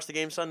 You going to watch the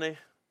game Sunday?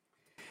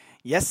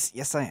 Yes,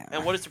 I am.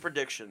 And what is the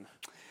prediction?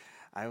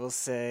 I will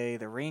say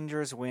the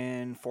Rangers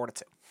win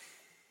 4-2.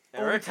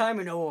 Eric? Overtime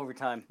or no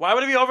overtime? Why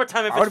would it be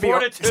overtime if it's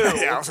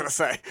 4-2? Yeah, I was going to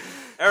say.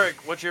 Eric,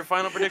 what's your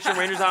final prediction?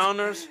 Rangers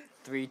Islanders?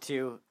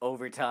 3-2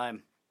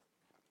 overtime.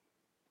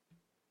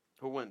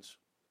 Who wins?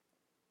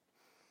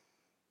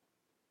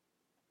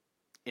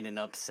 In an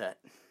upset.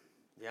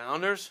 The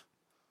Islanders?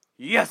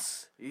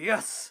 Yes.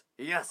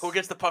 Who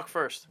Gets the puck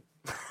first?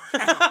 gets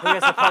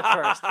the puck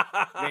first?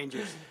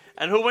 Rangers.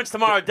 And who wins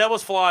tomorrow?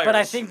 Devils Flyers. But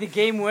I think the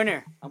game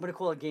winner. I'm going to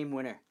call a game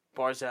winner.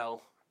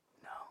 Barzell.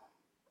 No.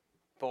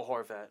 Bo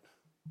Horvat.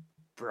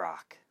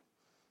 Brock.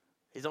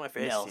 He's on my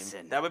fantasy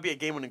Nelson. team. That would be a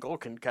game winning goal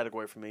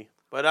category for me.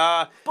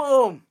 But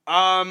Boom.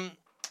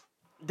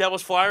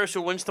 Devils Flyers,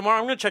 who wins tomorrow?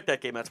 I'm going to check that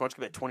game out tomorrow. It's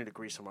going to be at 20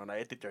 degrees tomorrow night.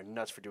 I think they're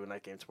nuts for doing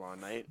that game tomorrow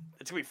night.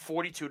 It's going to be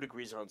 42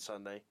 degrees on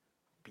Sunday.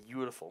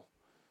 Beautiful.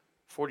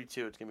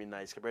 42. It's going to be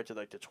nice compared to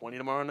like the 20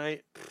 tomorrow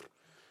night.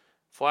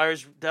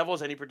 Flyers,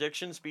 Devils, any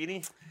predictions,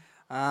 Speedy?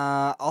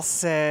 I'll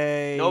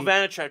say... No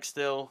Vanacek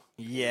still.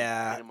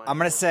 Yeah. I'm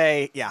going to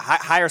say,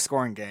 higher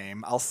scoring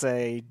game. I'll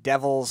say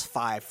Devils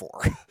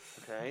 5-4.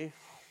 Okay.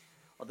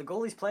 Are the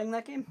goalies playing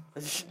that game?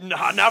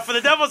 No, not for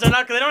the Devils. They're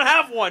not, because they don't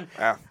have one.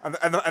 Yeah.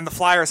 And the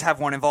Flyers have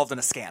one involved in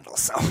a scandal,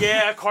 so...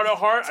 Yeah, Carter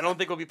Hart, I don't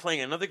think will be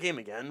playing another game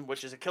again,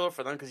 which is a killer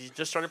for them because he's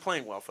just started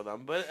playing well for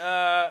them. But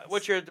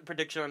what's your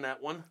prediction on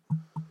that one?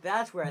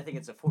 That's where I think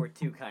it's a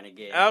 4-2 kind of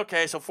game.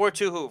 Okay, so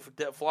 4-2 who?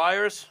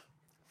 Flyers?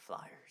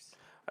 Flyers.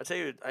 I tell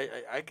you,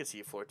 I could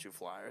see 4-2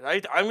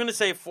 Flyers. I'm going to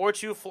say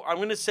 4-2. I'm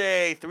going to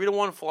say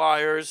 3-1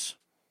 Flyers,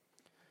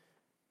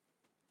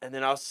 and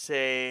then I'll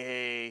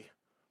say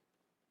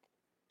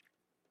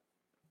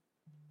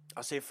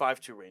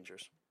 5-2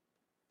 Rangers.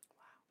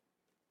 Wow.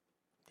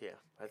 Yeah,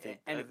 I think.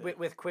 And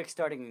with Quick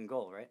starting in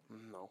goal, right?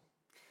 No,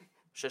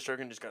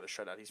 Shesterkin just got a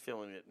shutout. He's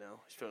feeling it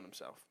now. He's feeling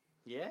himself.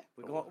 Yeah,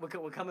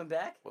 we're coming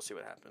back. We'll see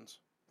what happens.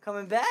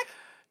 Coming back.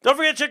 Don't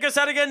forget to check us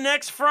out again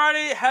next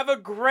Friday. Have a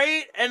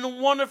great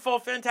and wonderful,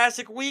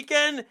 fantastic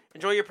weekend.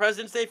 Enjoy your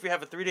President's Day if you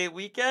have a 3-day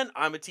weekend.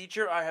 I'm a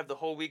teacher. I have the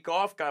whole week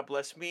off. God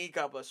bless me.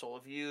 God bless all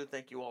of you.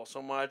 Thank you all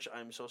so much.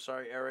 I'm so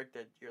sorry, Eric,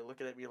 that you're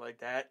looking at me like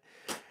that.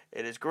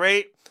 It is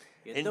great.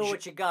 You do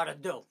what you gotta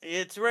do.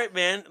 It's right,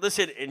 man.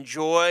 Listen,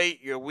 enjoy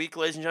your week,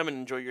 ladies and gentlemen.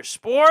 Enjoy your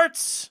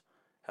sports.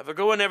 Have a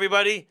good one,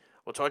 everybody.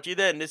 We'll talk to you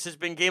then. This has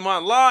been Game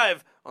On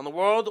live on the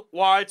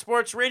Worldwide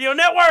Sports Radio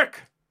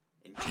Network.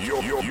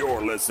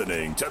 You're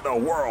listening to the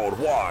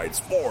Worldwide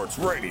Sports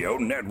Radio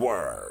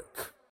Network.